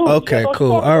public? Absolutely. Okay,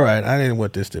 cool. All right. I didn't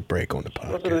want this to break on the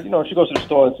podcast. You know, she goes to the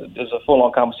store. There's a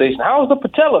full-on conversation. How's the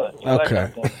patella?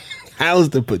 Okay.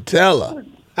 How's the patella?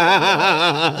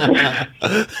 Yeah,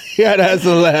 that's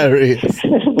hilarious.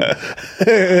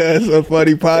 That's a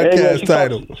funny podcast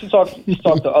title. She talks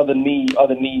to other knee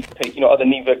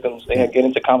victims. They get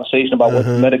into conversation about what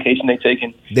medication they're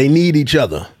taking. They need each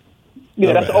other.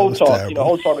 Yeah, that's old talk. Terrible. You know,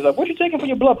 old talk is like, "What you taking for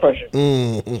your blood pressure?"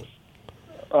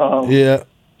 Yeah.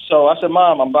 So I said,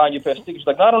 "Mom, I'm buying you a pair of sneakers." She's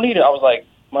like, "No, I don't need it." I was like,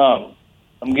 "Mom,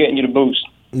 I'm getting you the Boost."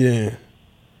 Yeah.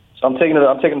 So I'm taking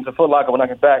it to Foot Locker when I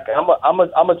get back. I'm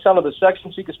gonna tell her the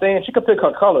section she can stay in. She can pick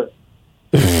her color.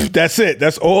 That's it.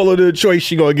 That's all of the choice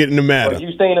she gonna get in the matter.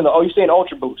 You staying in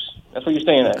Ultra Boost. That's where you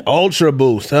staying at. Ultra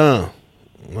Boost, huh?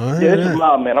 Right. Yeah, this is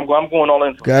loud, man. I'm going all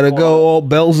in. Gotta go all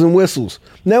bells and whistles.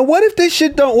 Now, what if this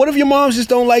shit don't? What if your moms just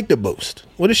don't like the Boost?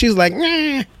 What if she's like,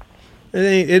 nah?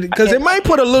 Because it might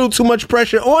put a little too much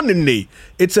pressure on the knee.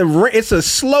 It's a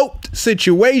sloped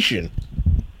situation.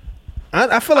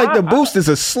 I feel like the Boost is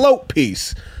a slope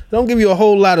piece. Don't give you a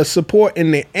whole lot of support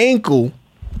in the ankle.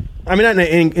 I mean, not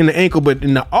in the ankle, but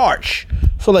in the arch. I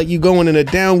feel like you're going in a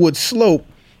downward slope.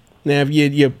 Now, if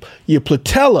your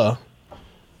patella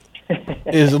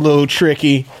is a little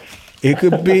tricky, it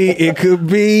could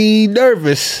be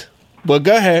nervous. But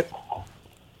go ahead.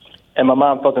 And my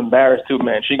mom felt embarrassed too,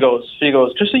 man. She goes,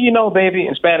 "Just so you know, baby,"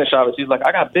 in Spanish, obviously. She's like,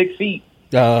 "I got big feet."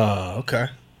 Oh, okay.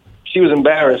 She was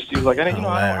embarrassed. She was like, I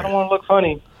don't want to look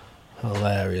funny.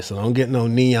 Hilarious. So don't get no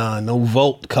neon, no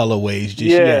Volt colorways just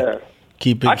yet.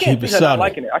 Keep it subtle. Not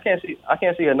liking it. I can't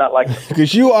see her not liking it.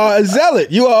 Because you are a zealot.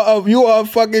 You are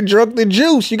fucking drunk the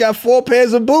juice. You got 4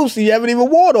 pairs of Boosts and you haven't even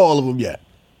worn all of them yet.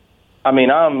 I mean,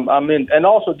 I'm in, and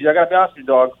also, I gotta be honest with you,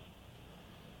 dog.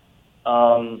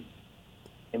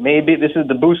 It may be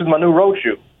the Boost is my new road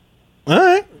shoe. All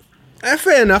right.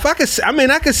 Fair enough. I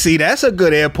could see that's a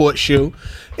good airport shoe.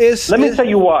 Let me tell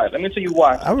you why. All right. Let me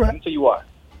tell you why.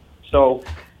 So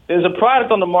there's a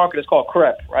product on the market. It's called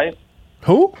Crep, right?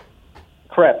 Who?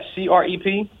 Crep.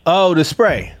 CREP. Oh, the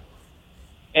spray.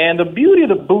 And the beauty of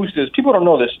the Boost is people don't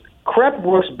know this. Crep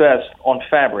works best on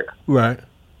fabric. Right.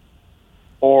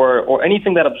 Or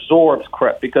anything that absorbs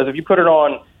crep, because if you put it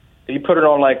on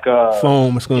like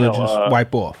foam, it's gonna just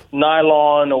wipe off.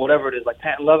 Nylon or whatever it is, like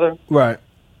patent leather. Right.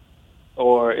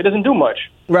 Or it doesn't do much.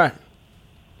 Right.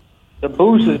 The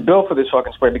Boost is built for this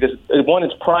fucking spray because one,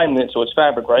 it's prime knit, so it's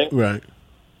fabric, right? Right.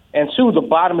 And two, the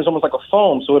bottom is almost like a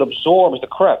foam, so it absorbs the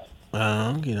crep.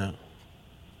 You know.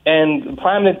 And the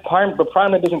prime knit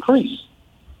doesn't crease.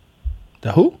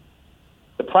 The who?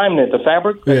 The prime knit, the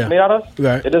fabric that it's made out of,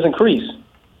 right. It doesn't crease.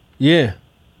 Yeah.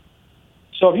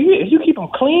 So if you keep them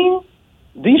clean,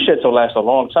 these shits will last a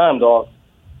long time, dog.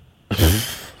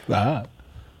 All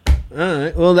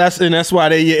right. Well, that's why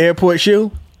they're your airport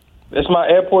shoe. It's my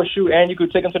airport shoe, and you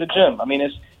could take them to the gym. I mean,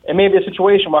 it may be a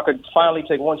situation where I could finally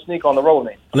take one sneaker on the road,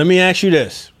 man. Let me ask you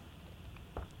this.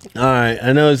 All right,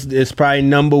 I know it's probably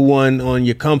number one on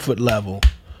your comfort level.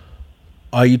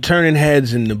 Are you turning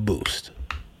heads in the Boost?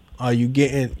 Are you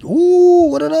getting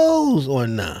what are those or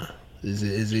nah? Is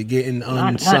it getting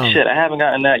unsung? Not shit. I haven't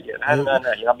gotten that yet. I'll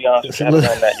be honest. I haven't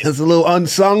gotten that yet. It's a little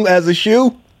unsung as a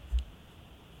shoe.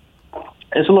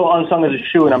 It's a little unsung as a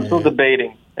shoe, and I'm still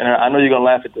debating. And I know you're gonna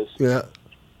laugh at this. Yeah.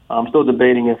 I'm still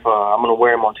debating if I'm gonna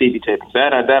wear them on TV tapings.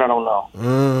 That I don't know.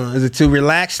 Is it too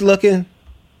relaxed looking?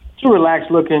 Too relaxed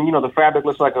looking. You know, the fabric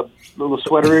looks like a little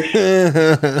sweaterish.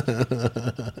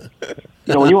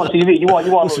 You know, when you on TV, you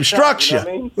want some structure. You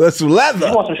know what I mean? That's some leather.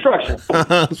 You want some structure.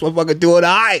 That's what fucking do it.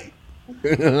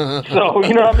 So,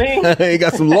 you know what I mean? He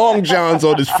got some long johns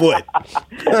on his foot.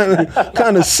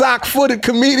 Kind of sock-footed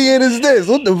comedian is this?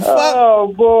 What the fuck?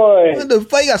 Oh, boy. What the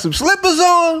fuck? He got some slippers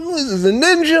on? This is a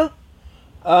ninja?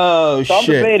 Oh, So I'm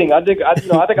shit. debating. I think I'm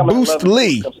Boost an 11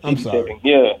 Lee. when it comes to I'm TV sorry. taping.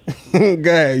 Yeah.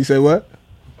 Go ahead. You say what?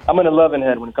 I'm an 11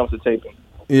 head when it comes to taping.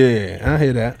 Yeah, I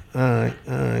hear that. All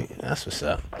right. That's what's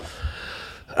up.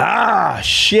 Ah,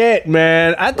 shit,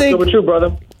 man. I So think, with you,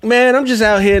 brother? man, I'm just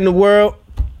out here in the world,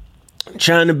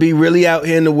 trying to be really out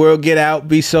here in the world, get out,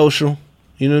 be social.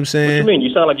 You know what I'm What saying? you mean?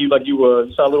 You sound like you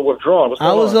sound a little withdrawn. What's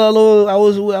going on? I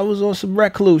was on some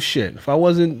recluse shit. If I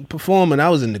wasn't performing, I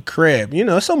was in the crib. You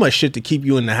know, so much shit to keep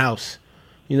you in the house.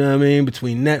 You know what I mean?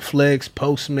 Between Netflix,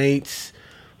 Postmates,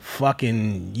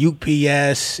 fucking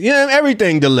UPS, you know,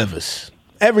 everything delivers.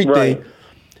 Everything. Right.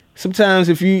 Sometimes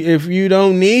if you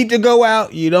don't need to go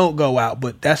out, you don't go out.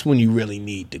 But that's when you really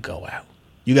need to go out.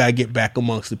 You gotta get back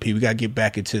amongst the people. You gotta get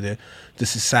back into the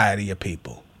society of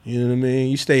people. You know what I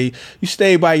mean? You stay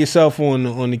by yourself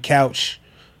on the couch,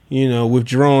 you know,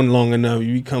 withdrawn long enough,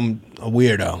 you become a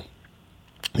weirdo.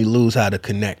 You lose how to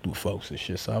connect with folks and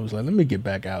shit. So I was like, let me get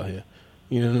back out here.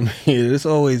 You know what I mean? It's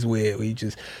always weird. We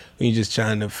just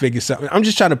trying to figure something. I'm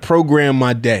just trying to program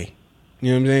my day. You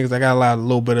know what I'm saying? Because I got a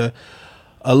little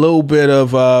bit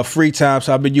of free time,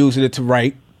 so I've been using it to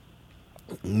write.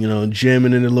 You know,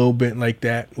 gymming in a little bit like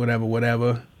that,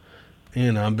 whatever.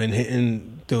 You know, I've been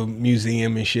hitting the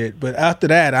museum and shit. But after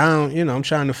that, I'm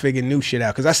trying to figure new shit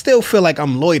out. Because I still feel like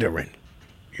I'm loitering.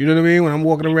 You know what I mean? When I'm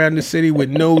walking around the city with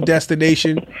no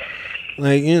destination.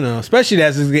 Like, you know, especially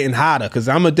as it's getting hotter. Because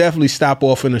I'm going to definitely stop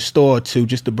off in a store or two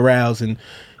just to browse and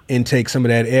take some of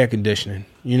that air conditioning.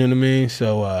 You know what I mean?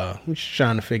 So I'm just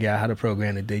trying to figure out how to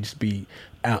program the day. Just be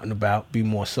out and about, be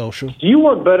more social. Do you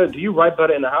work better? Do you write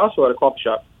better in the house or at a coffee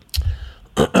shop?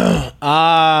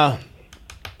 I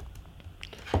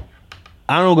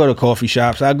don't go to coffee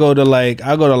shops. I go to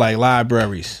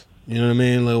libraries. You know what I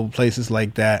mean? Little places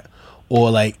like that. Or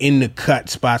like in the cut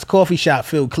spots. Coffee shop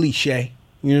feel cliche.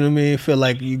 You know what I mean? Feel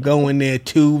like you go in there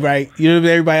too, right? You know what I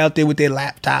mean? Everybody out there with their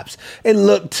laptops and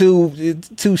look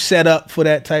too set up for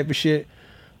that type of shit.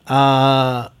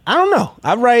 I don't know.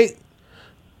 I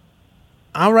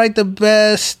write the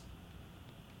best.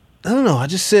 I don't know. I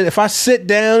just sit. If I sit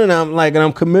down and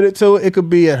I'm committed to it, it could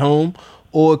be at home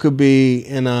or it could be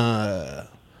in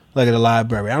like at a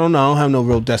library. I don't know. I don't have no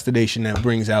real destination that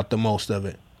brings out the most of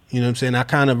it. You know what I'm saying? I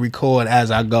kind of record as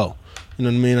I go. You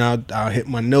know what I mean? I'll hit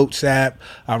my notes app.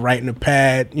 I'll write in a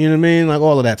pad. You know what I mean? Like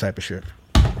all of that type of shit.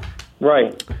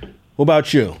 Right. What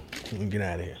about you? Get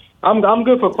out of here. I'm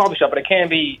good for a coffee shop, but it can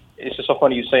be. It's just so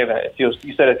funny you say that. You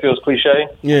said it feels cliche.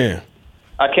 Yeah.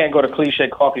 I can't go to cliche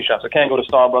coffee shops. I can't go to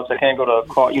Starbucks. I can't go to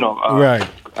right.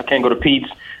 I can't go to Pete's.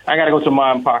 I got to go to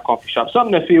mom and pop coffee shop.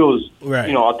 Something that feels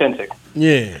authentic.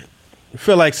 Yeah. I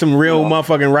feel like some real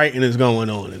motherfucking writing is going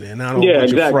on in there. And I don't want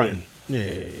you fronting.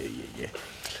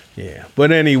 Yeah.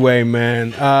 But anyway, man,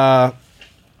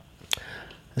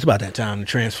 it's about that time to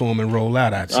transform and roll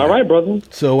out, I'd say. All right, brother.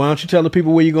 So why don't you tell the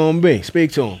people where you're going to be?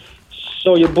 Speak to them.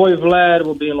 So your boy Vlad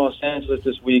will be in Los Angeles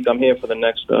this week. I'm here for the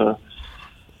next...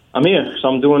 I'm here. So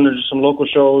I'm doing some local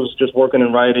shows, just working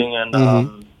and writing,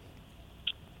 and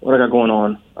what I got going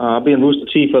on. I'll be in Rooster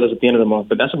Teeth Feathers at the end of the month,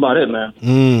 but that's about it, man.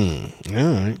 All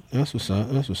right. That's what's up.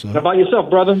 How about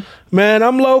yourself, brother? Man,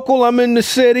 I'm local. I'm in the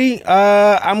city.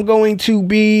 I'm going to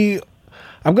be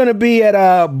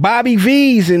at Bobby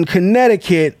V's in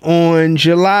Connecticut on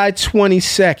July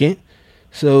 22nd.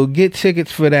 So get tickets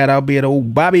for that. I'll be at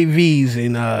old Bobby V's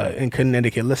in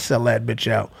Connecticut. Let's sell that bitch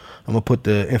out. I'm gonna put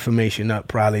the information up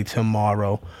probably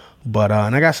tomorrow. But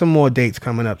and I got some more dates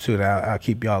coming up too that I'll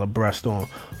keep y'all abreast on.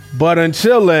 But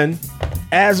until then,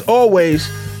 as always,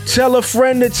 tell a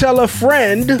friend to tell a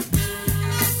friend.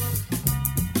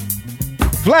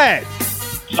 Vlad.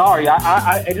 Sorry,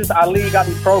 Ali got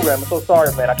me programmed. I'm so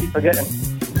sorry, man. I keep forgetting.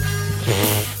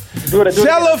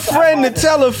 Tell a friend to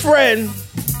tell a friend.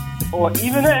 Or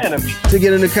even an enemy. To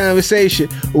get in the conversation.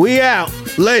 We out.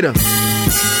 Later. The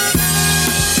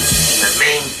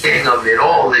main thing of it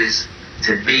all is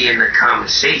to be in the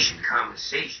conversation.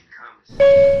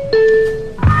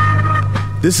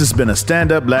 This has been a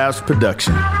Stand Up Labs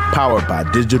production, powered by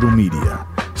digital media.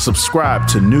 Subscribe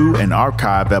to new and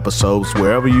archive episodes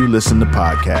wherever you listen to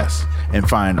podcasts, and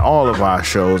find all of our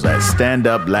shows at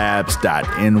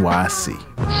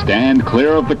standuplabs.nyc. Stand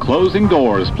clear of the closing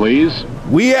doors, please.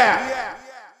 We out.